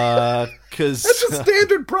 Because that's a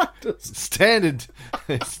standard practice. Standard.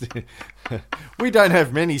 We don't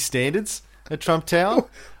have many standards at Trump Tower.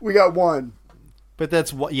 We got one, but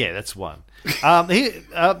that's one. Yeah, that's one.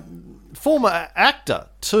 Former actor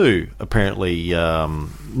too, apparently.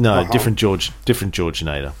 Different George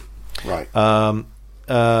Nader. Right.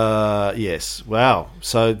 Yes. Wow.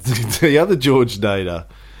 So the other George Nader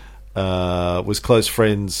was close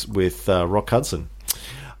friends with Rock Hudson.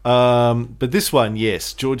 But this one,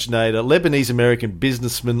 yes, George Nader, Lebanese-American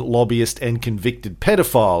businessman, lobbyist, and convicted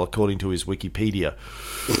pedophile, according to his Wikipedia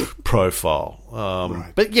profile.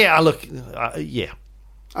 Right. But yeah, look, yeah.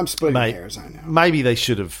 I'm splitting hairs, I know. Maybe they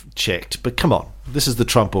should have checked, but come on. This is the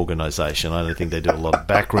Trump Organization. I don't think they do a lot of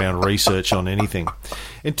background research on anything.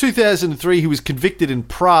 In 2003, he was convicted in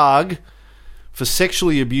Prague for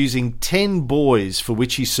sexually abusing 10 boys, for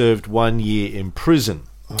which he served 1 year in prison.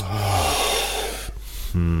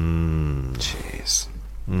 Jeez.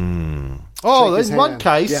 Oh, in one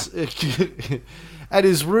case, at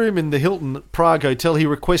his room in the Hilton Prague Hotel, he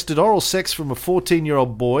requested oral sex from a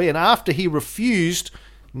 14-year-old boy, and after he refused,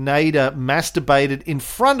 Nader masturbated in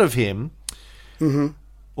front of him,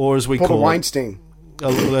 or as we Pulled call a Weinstein.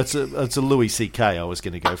 That's a Louis C.K. I was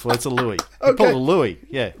going to go for. That's a Louis. Okay. He pulled a Louis,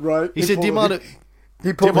 yeah. Right. He said, do you mind if...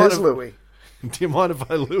 He pulled his Louis. Do you mind if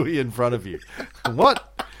I Louis in front of you?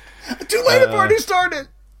 What? Too late, I've already started.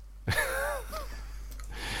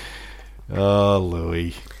 Oh,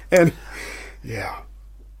 Louis. And, yeah.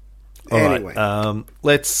 All anyway. right.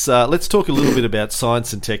 Let's talk a little bit about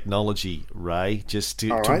science and technology, Ray, just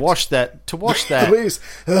to wash that Please.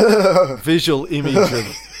 visual image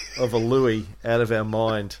of a Louis out of our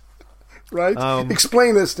mind. Right?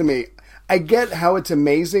 Explain this to me. I get how it's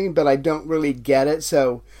amazing, but I don't really get it,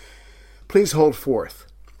 so please hold forth.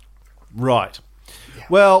 Right. Yeah.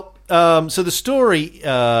 Well, so the story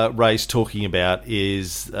Ray's talking about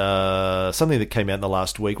is something that came out in the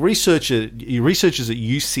last week. Researchers at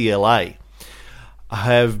UCLA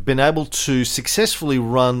have been able to successfully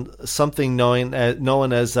run something known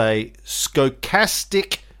as a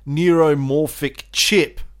stochastic neuromorphic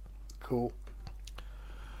chip. Cool.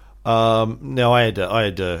 Now I had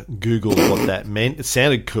to Google what that meant. It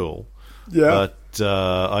sounded cool, but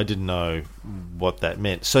I didn't know what that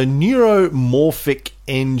meant. So neuromorphic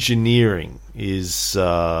engineering is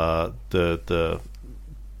the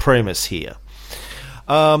premise here.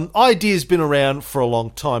 Idea's been around for a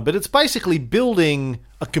long time, but it's basically building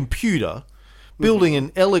a computer, building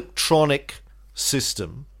an electronic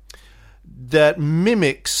system that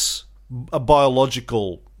mimics a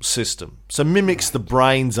biological system. So mimics the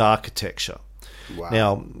brain's architecture. Wow.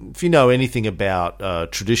 Now, if you know anything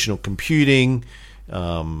about traditional computing,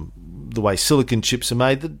 the way silicon chips are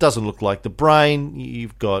made, that doesn't look like the brain.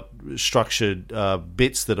 You've got structured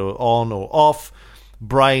bits that are on or off.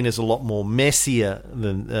 Brain is a lot more messier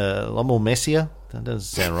than That doesn't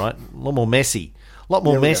sound right. A lot more messy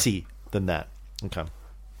than that. Okay.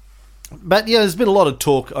 But yeah, there's been a lot of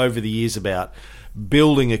talk over the years about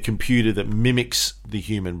building a computer that mimics the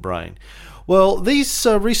human brain. Well, these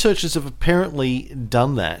researchers have apparently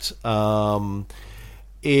done that.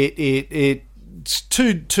 It's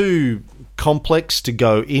too complex to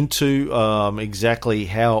go into exactly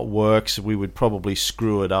how it works. We would probably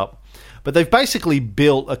screw it up. But they've basically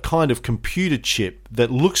built a kind of computer chip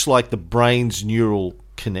that looks like the brain's neural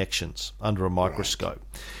connections under a microscope.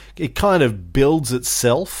 Right. It kind of builds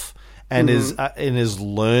itself and is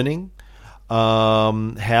learning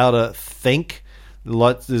how to think.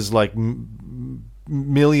 There's like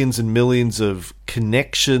millions and millions of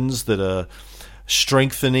connections that are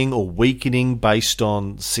strengthening or weakening based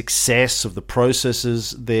on success of the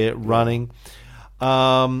processes they're running.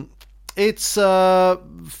 It's a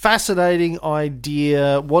fascinating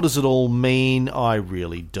idea. What does it all mean? I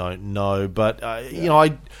really don't know. But,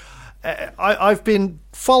 I've been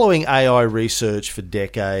following AI research for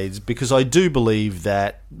decades because I do believe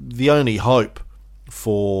that the only hope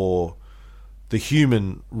for the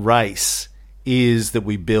human race is that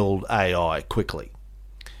we build AI quickly.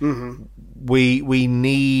 Mm-hmm. We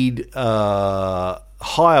need a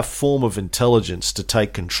higher form of intelligence to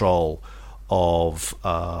take control of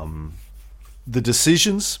the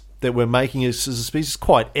decisions that we're making as a species. Is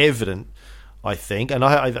quite evident, I think, and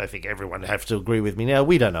I think everyone have to agree with me now.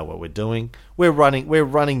 We don't know what we're doing. We're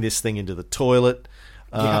running this thing into the toilet.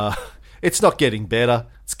 It's not getting better.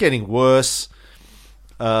 It's getting worse.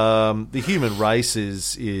 The human race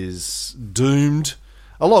is doomed,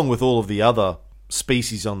 along with all of the other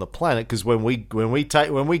species on the planet. Because when we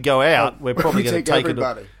go out, we're probably going to take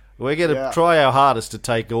everybody. We're going to try our hardest to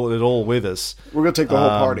take it all with us. We're going to take the whole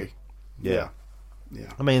party. Yeah.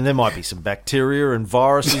 I mean, there might be some bacteria and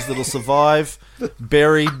viruses that'll survive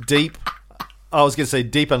buried deep. I was going to say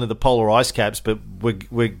deep under the polar ice caps, but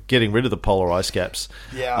we're getting rid of the polar ice caps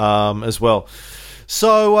as well.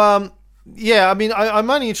 So, I mean, I'm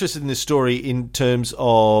only interested in this story in terms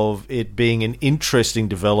of it being an interesting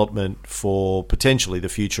development for potentially the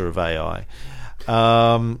future of AI.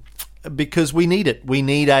 Because we need it. We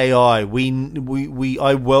need AI. I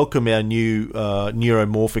welcome our new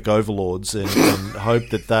neuromorphic overlords and hope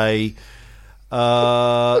that they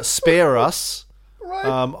spare us Right.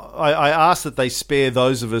 I ask that they spare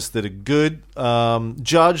those of us that are good,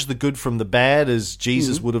 judge the good from the bad as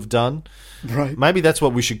Jesus would have done. Right. Maybe that's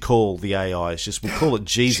what we should call the AI. It's just we'll call it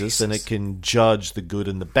Jesus, and it can judge the good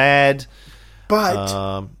and the bad.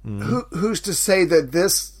 But who's to say that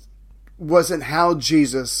this wasn't how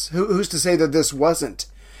Jesus... Who's to say that this wasn't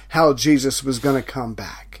how Jesus was going to come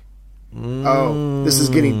back? Oh, this is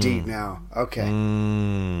getting deep now.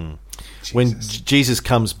 Okay. When Jesus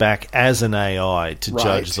comes back as an AI to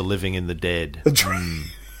judge the living and the dead.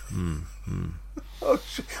 Oh,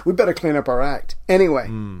 we better clean up our act. Anyway.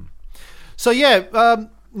 So,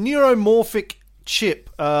 neuromorphic chip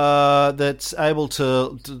that's able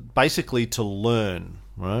to basically to learn,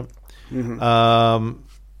 right?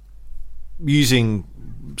 Using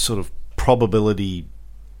sort of probability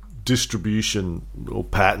distribution or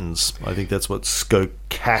patterns. I think that's what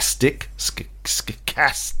stochastic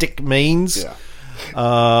means. Yeah.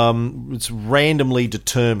 It's randomly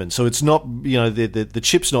determined, so it's not the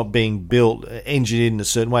chip's not being built engineered in a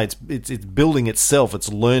certain way. It's building itself.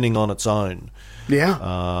 It's learning on its own.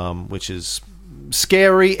 Yeah. Which is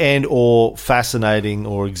scary and or fascinating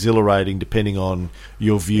or exhilarating, depending on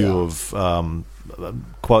your view of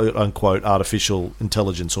quote unquote artificial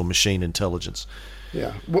intelligence or machine intelligence.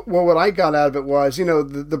 Yeah. Well, what I got out of it was,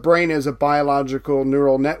 the brain is a biological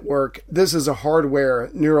neural network. This is a hardware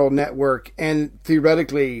neural network, and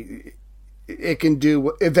theoretically, it can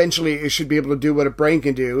do. Eventually, it should be able to do what a brain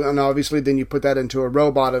can do, and obviously, then you put that into a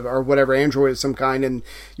robot or whatever, android of some kind, and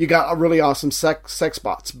you got a really awesome sex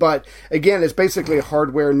bots. But again, it's basically a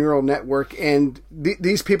hardware neural network, and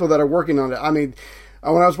these people that are working on it, I mean.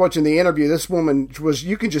 When I was watching the interview, this woman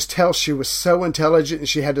you can just tell she was so intelligent, and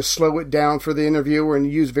she had to slow it down for the interviewer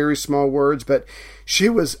and use very small words, but she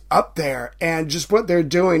was up there, and just what they're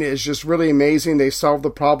doing is just really amazing. They solved the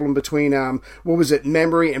problem between,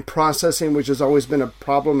 memory and processing, which has always been a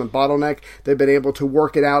problem and bottleneck. They've been able to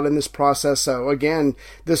work it out in this process. So again,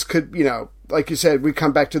 this could, like you said, we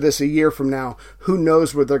come back to this a year from now. Who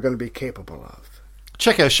knows what they're going to be capable of?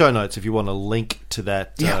 Check our show notes if you want a link to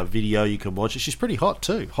that video. You can watch it. She's pretty hot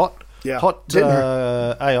too. Hot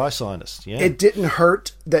AI scientist. Yeah. It didn't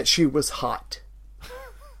hurt that she was hot.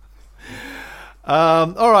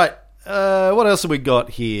 All right. What else have we got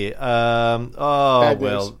here?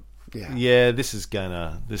 This is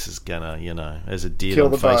gonna, as it did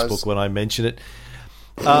on Facebook when I mention it.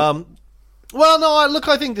 Well, no,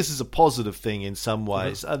 I think this is a positive thing in some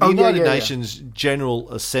ways. The United Nations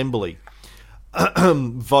General Assembly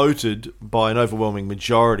voted by an overwhelming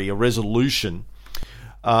majority a resolution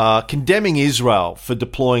condemning Israel for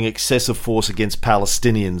deploying excessive force against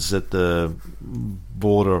Palestinians at the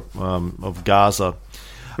border of Gaza.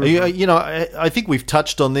 I think we've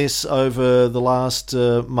touched on this over the last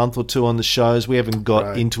month or two on the shows. We haven't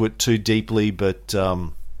got into it too deeply, but there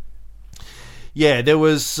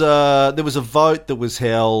was a vote that was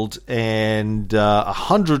held, and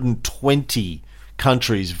 120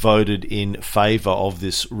 countries voted in favour of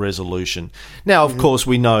this resolution. Now, of course,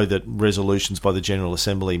 we know that resolutions by the General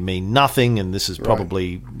Assembly mean nothing, and this is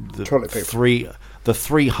probably the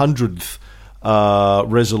 300th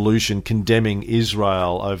resolution condemning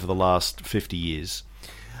Israel over the last 50 years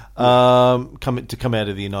come out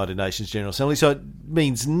of the United Nations General Assembly. So it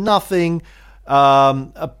means nothing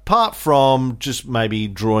apart from just maybe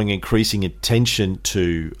drawing increasing attention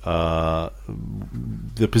to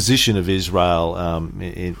the position of Israel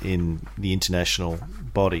in the international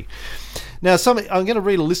body. Now, I'm going to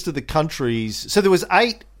read a list of the countries. So there was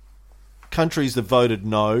 8 countries that voted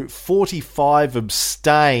no, 45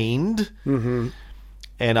 abstained, and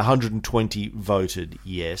 120 voted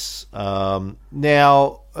yes.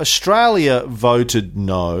 Now, Australia voted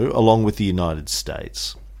no, along with the United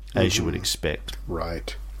States, as you would expect.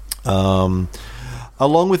 Right. Along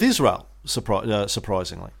with Israel,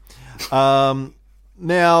 surprisingly.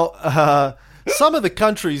 Now, some of the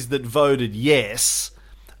countries that voted yes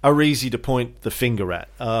are easy to point the finger at.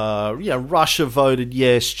 Russia voted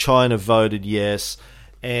yes, China voted yes,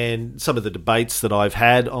 and some of the debates that I've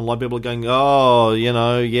had online, people are going,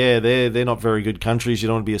 they're not very good countries, you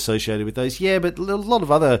don't want to be associated with those. Yeah, but a lot of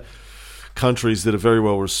other countries that are very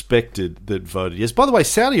well respected that voted yes. By the way,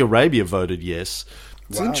 Saudi Arabia voted yes.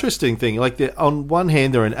 It's an interesting thing. Like, on one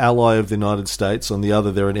hand, they're an ally of the United States. On the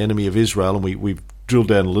other, they're an enemy of Israel, and we've drilled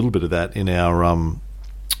down a little bit of that in our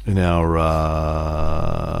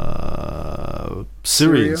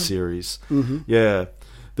Syrian series. Yeah,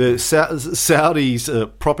 the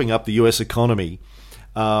Saudis propping up the U.S. economy.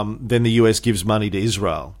 Then the U.S. gives money to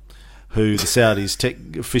Israel, who the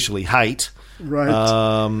Saudis officially hate. Right.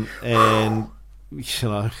 And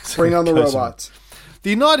bring on the robots. The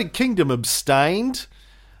United Kingdom abstained.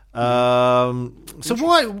 So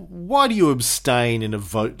why do you abstain in a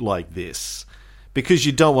vote like this? Because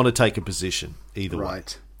you don't want to take a position either way.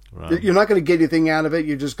 Right. You're not going to get anything out of it.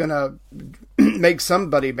 You're just going to make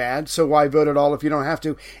somebody mad. So why vote at all if you don't have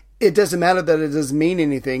to? It doesn't matter that it doesn't mean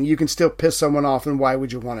anything. You can still piss someone off, and why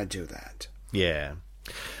would you want to do that? Yeah.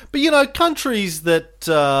 But, countries that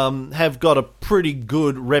have got a pretty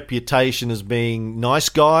good reputation as being nice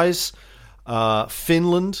guys,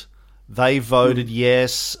 Finland, they voted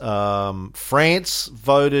yes. France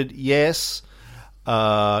voted yes.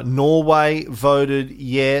 Norway voted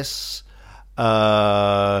yes.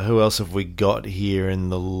 Who else have we got here in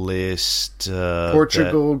the list?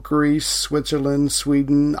 Portugal, Greece, Switzerland,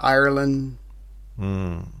 Sweden, Ireland.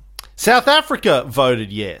 South Africa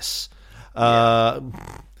voted yes. So,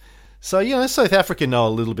 South Africa know a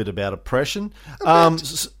little bit about oppression.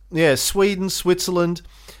 Sweden, Switzerland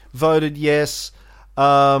voted yes.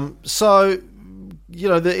 In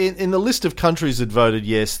the list of countries that voted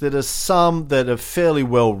yes, there are some that are fairly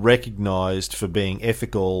well recognised for being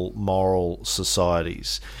ethical, moral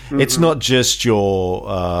societies. Mm-hmm. It's not just your,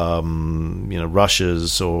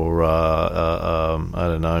 Russia's or, I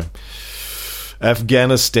don't know,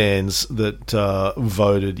 Afghanistan's that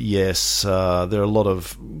voted yes. There are a lot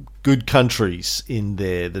of good countries in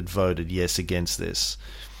there that voted yes against this.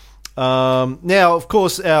 Now, of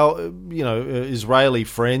course, our Israeli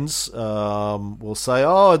friends will say,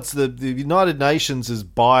 "Oh, it's the United Nations is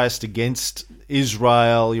biased against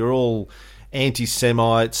Israel. You're all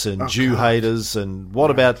anti-Semites and Jew haters, and what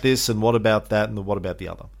about this and what about that and what about the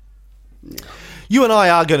other?" Yeah. You and I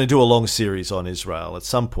are going to do a long series on Israel at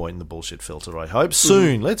some point in the bullshit filter, I hope.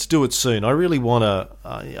 Soon. Mm-hmm. Let's do it soon. I really want to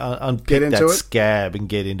unpick that scab and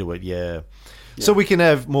get into it, yeah. So we can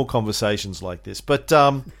have more conversations like this. But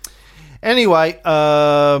anyway,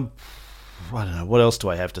 I don't know. What else do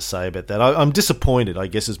I have to say about that? I'm disappointed, I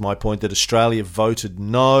guess is my point, that Australia voted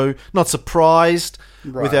no. Not surprised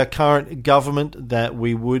with our current government that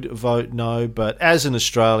we would vote no. But as an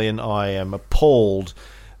Australian, I am appalled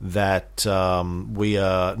that we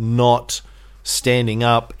are not standing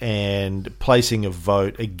up and placing a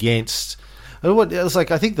vote against. What it was like,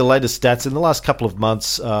 I think the latest stats in the last couple of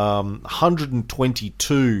months,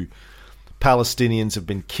 122 Palestinians have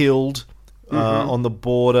been killed on the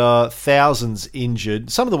border, thousands injured.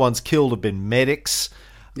 Some of the ones killed have been medics,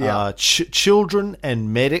 children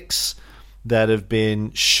and medics that have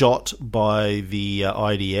been shot by the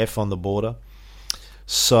IDF on the border.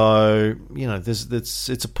 So,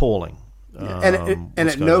 it's appalling. And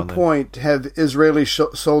at no point have Israeli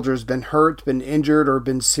soldiers been hurt, been injured, or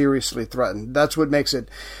been seriously threatened. That's what makes it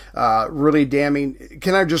really damning.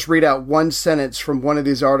 Can I just read out one sentence from one of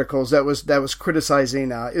these articles that was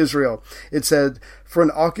criticizing Israel? It said, "For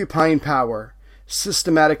an occupying power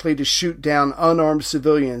systematically to shoot down unarmed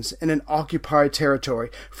civilians in an occupied territory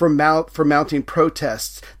for mounting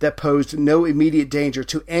protests that posed no immediate danger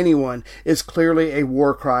to anyone is clearly a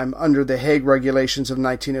war crime under the Hague Regulations of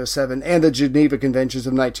 1907 and the Geneva Conventions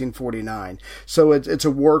of 1949. So it's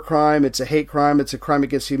a war crime, it's a hate crime, it's a crime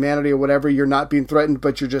against humanity or whatever. You're not being threatened,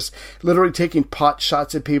 but you're just literally taking pot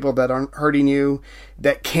shots at people that aren't hurting you,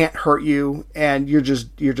 that can't hurt you, and you're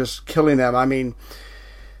just killing them. I mean,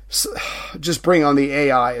 just bring on the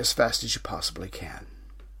AI as fast as you possibly can."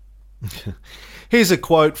 Here's a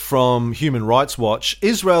quote from Human Rights Watch.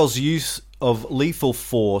 "Israel's use of lethal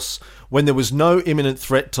force when there was no imminent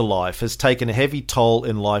threat to life has taken a heavy toll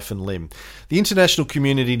in life and limb. The international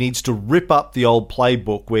community needs to rip up the old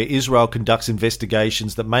playbook where Israel conducts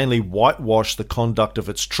investigations that mainly whitewash the conduct of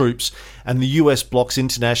its troops, and the US blocks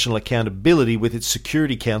international accountability with its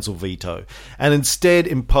Security Council veto, and instead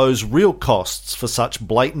impose real costs for such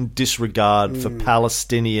blatant disregard for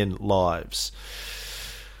Palestinian lives."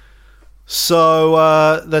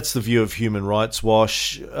 So that's the view of Human Rights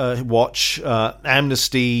Watch.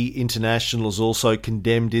 Amnesty International has also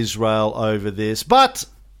condemned Israel over this. But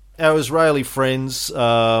our Israeli friends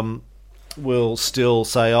will still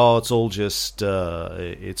say, "Oh, it's all just,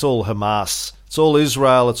 it's all Hamas. It's all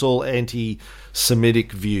Israel. It's all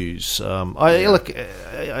anti-Semitic views." I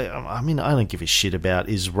don't give a shit about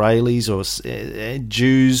Israelis or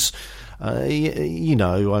Jews. I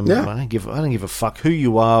don't give a fuck who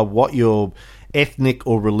you are, what your ethnic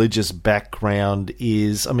or religious background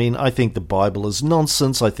is. I mean, I think the Bible is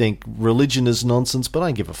nonsense. I think religion is nonsense, but I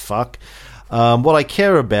don't give a fuck. What I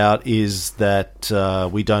care about is that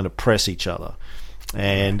we don't oppress each other.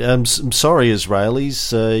 And I'm sorry,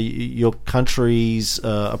 Israelis, your country's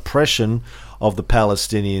oppression of the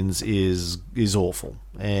Palestinians is awful.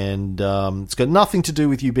 And it's got nothing to do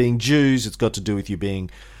with you being Jews. It's got to do with you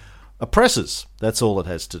being oppressors. That's all it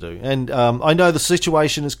has to do. And I know the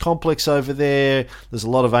situation is complex over there. There's a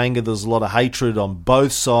lot of anger. There's a lot of hatred on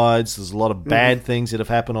both sides. There's a lot of bad things that have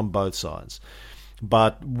happened on both sides.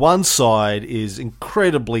 But one side is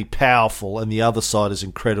incredibly powerful and the other side is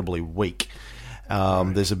incredibly weak.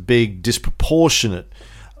 There's a big disproportionate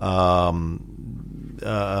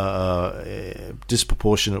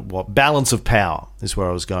balance of power is where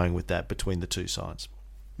I was going with that between the two sides.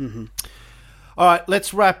 Mm-hmm. All right,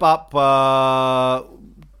 let's wrap up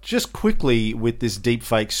just quickly with this deep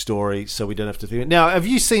fake story so we don't have to think. Now, have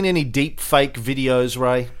you seen any deep fake videos,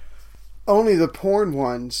 Ray? Only the porn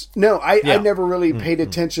ones. No, I never really paid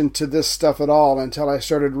attention to this stuff at all until I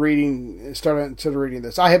started reading this.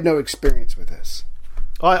 I have no experience with this.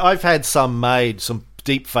 I've had some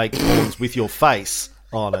deep fake porns with your face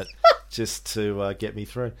on it just to get me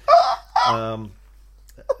through.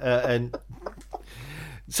 And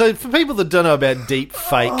so for people that don't know about deep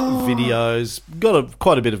fake videos, got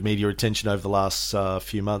quite a bit of media attention over the last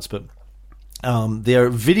few months, but there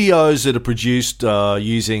are videos that are produced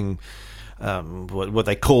using what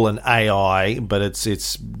they call an AI, but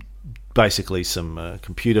it's basically some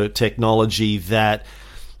computer technology that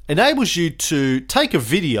enables you to take a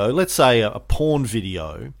video, let's say a porn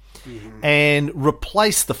video, and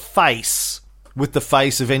replace the face with the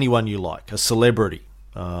face of anyone you like, a celebrity.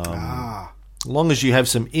 As long as you have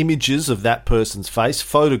some images of that person's face,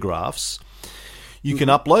 photographs, you can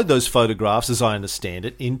upload those photographs, as I understand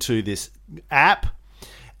it, into this app,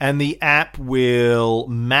 and the app will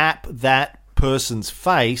map that person's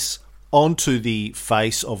face onto the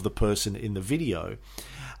face of the person in the video.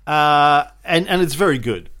 And it's very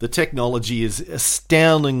good. The technology is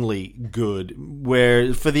astoundingly good,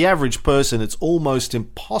 where for the average person, it's almost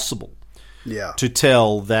impossible to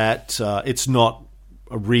tell that it's not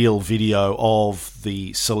a real video of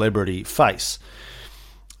the celebrity face.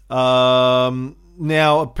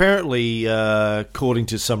 Now, apparently, according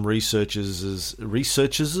to some researchers,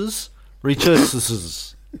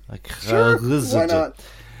 Sure, why not?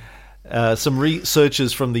 Some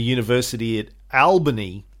researchers from the University at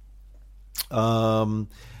Albany, one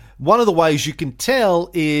of the ways you can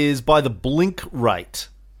tell is by the blink rate.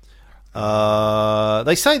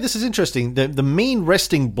 They say, this is interesting, the mean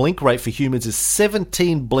resting blink rate for humans is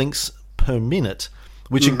 17 blinks per minute,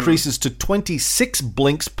 which increases to 26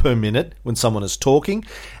 blinks per minute when someone is talking,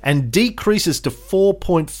 and decreases to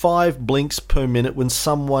 4.5 blinks per minute when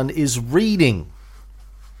someone is reading.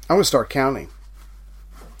 I'm going to start counting.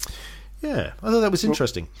 Yeah, I thought that was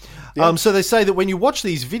interesting. Yeah. So they say that when you watch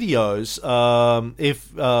these videos,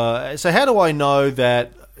 so how do I know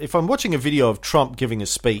that if I'm watching a video of Trump giving a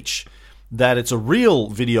speech, that it's a real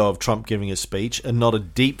video of Trump giving a speech and not a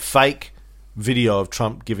deep fake video of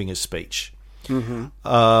Trump giving a speech?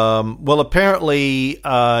 Well, apparently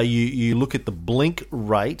you look at the blink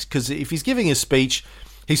rate, because if he's giving a speech,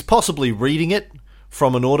 he's possibly reading it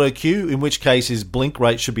from an auto cue, in which case his blink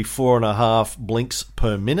rate should be 4.5 blinks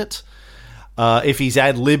per minute. If he's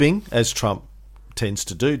ad-libbing, as Trump tends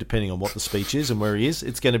to do, depending on what the speech is and where he is,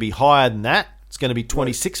 it's going to be higher than that. It's going to be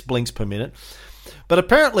 26 blinks per minute. But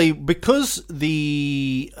apparently, because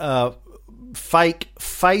the fake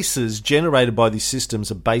faces generated by these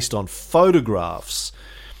systems are based on photographs,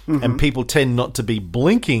 and people tend not to be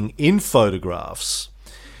blinking in photographs,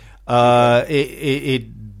 it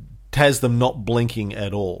has them not blinking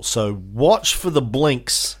at all. So watch for the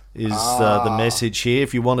blinks is the message here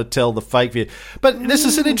if you want to tell the fake video. But this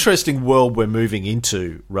is an interesting world we're moving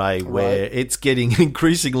into, Ray, where it's getting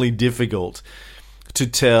increasingly difficult to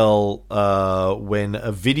tell when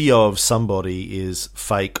a video of somebody is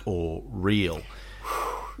fake or real.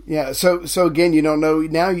 Yeah, so again, you don't know.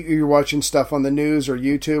 Now you're watching stuff on the news or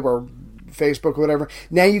YouTube or Facebook or whatever.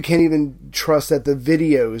 Now you can't even trust that the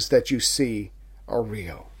videos that you see are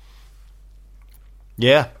real.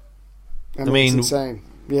 Yeah. I mean, it's insane.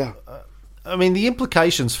 Yeah. I mean, the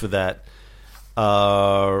implications for that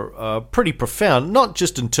are pretty profound, not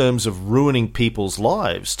just in terms of ruining people's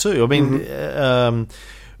lives, too. I mean,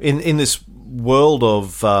 in this world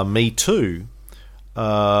of Me Too,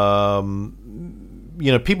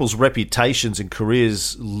 people's reputations and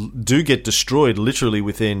careers do get destroyed literally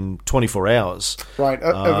within 24 hours. Right,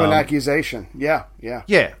 of an accusation. Yeah.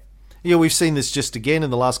 Yeah, we've seen this just again in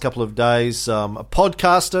the last couple of days. A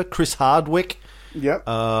podcaster, Chris Hardwick,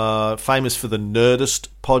 famous for the Nerdist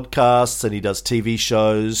podcasts, and he does TV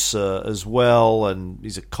shows as well, and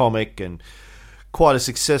he's a comic and quite a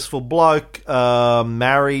successful bloke,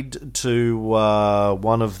 married to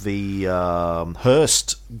one of the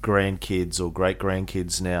Hearst grandkids or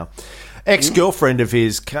great-grandkids now. Ex-girlfriend of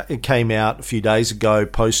his came out a few days ago,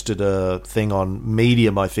 posted a thing on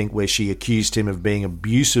Medium, I think, where she accused him of being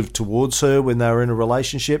abusive towards her when they were in a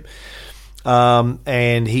relationship.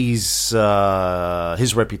 And his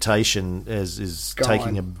reputation is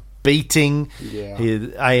taking a beating. Yeah.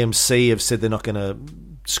 AMC have said they're not going to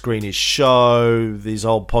screen his show. His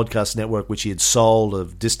old podcast network, which he had sold,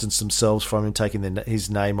 have distanced themselves from him, taking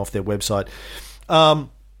his name off their website.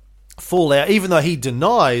 Fallout, even though he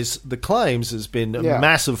denies the claims, has been a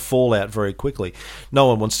massive fallout very quickly. No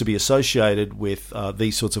one wants to be associated with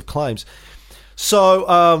these sorts of claims.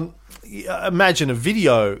 So imagine a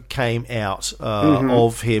video came out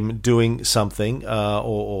of him doing something,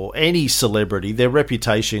 or any celebrity, their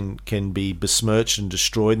reputation can be besmirched and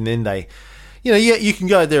destroyed, and then they... you can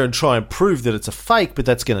go there and try and prove that it's a fake, but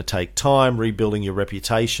that's going to take time. Rebuilding your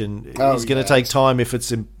reputation is going to take time if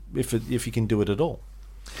you can do it at all.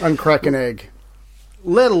 Uncrack an egg.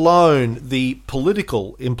 Let alone the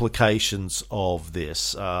political implications of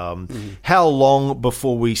this. How long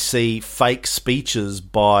before we see fake speeches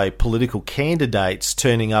by political candidates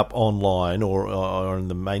turning up online or in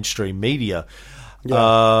the mainstream media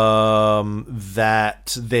that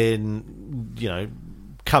then,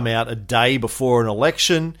 come out a day before an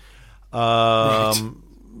election,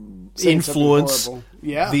 influence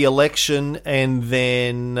the election, and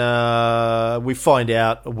then we find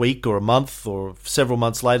out a week or a month or several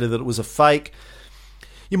months later that it was a fake.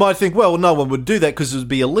 You might think, well, no one would do that because it would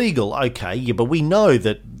be illegal. Okay, yeah, but we know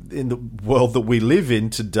that in the world that we live in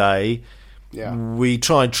today, we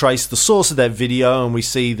try and trace the source of that video and we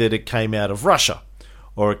see that it came out of Russia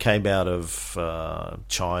or it came out of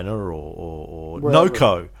China or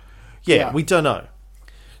Noco. Yeah, we don't know.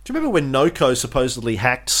 Do you remember when Noco supposedly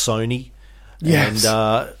hacked Sony? Yes.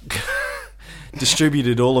 And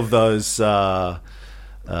distributed all of those, I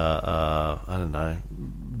don't know,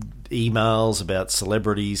 emails about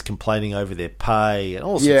celebrities complaining over their pay and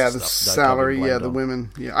all sorts of stuff. The salary, the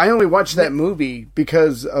women. Yeah, I only watched that movie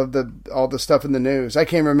because of all the stuff in the news. I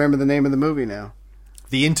can't remember the name of the movie now.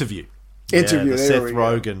 The Interview. The Seth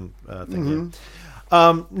Rogen thing.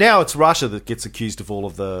 Yeah. Now it's Russia that gets accused of all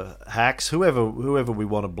of the hacks, whoever we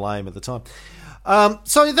want to blame at the time.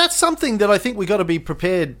 So that's something that I think we got to be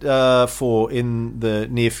prepared for in the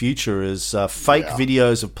near future is fake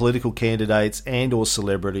videos of political candidates and or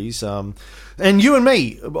celebrities. And you and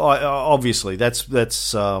me, obviously,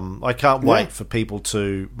 that's I can't wait for people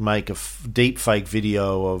to make a deep fake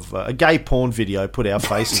video of a gay porn video, put our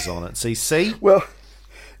faces on it. See? Well,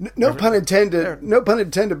 no pun intended. No pun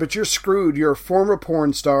intended. But you're screwed. You're a former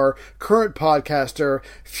porn star, current podcaster,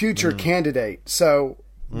 future candidate. So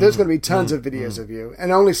there's going to be tons of videos of you,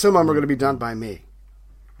 and only some of them are going to be done by me.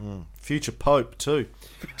 Future Pope too.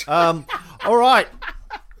 All right,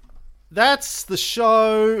 that's the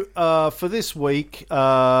show for this week.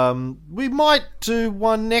 We might do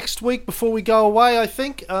one next week before we go away, I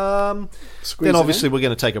think. Then obviously we're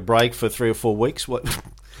going to take a break for 3 or 4 weeks.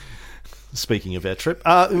 Speaking of our trip,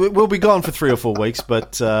 we'll be gone for 3 or 4 weeks,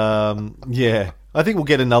 but I think we'll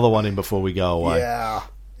get another one in before we go away. Yeah.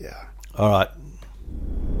 All right.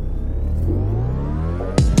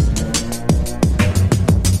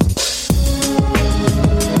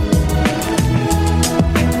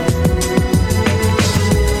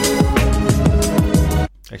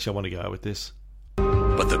 Actually, I want to go with this.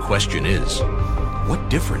 But the question is, what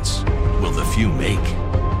difference will the few make?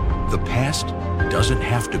 The past doesn't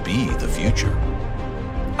have to be the future.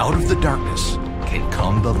 Out of the darkness can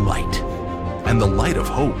come the light, and the light of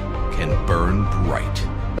hope can burn bright.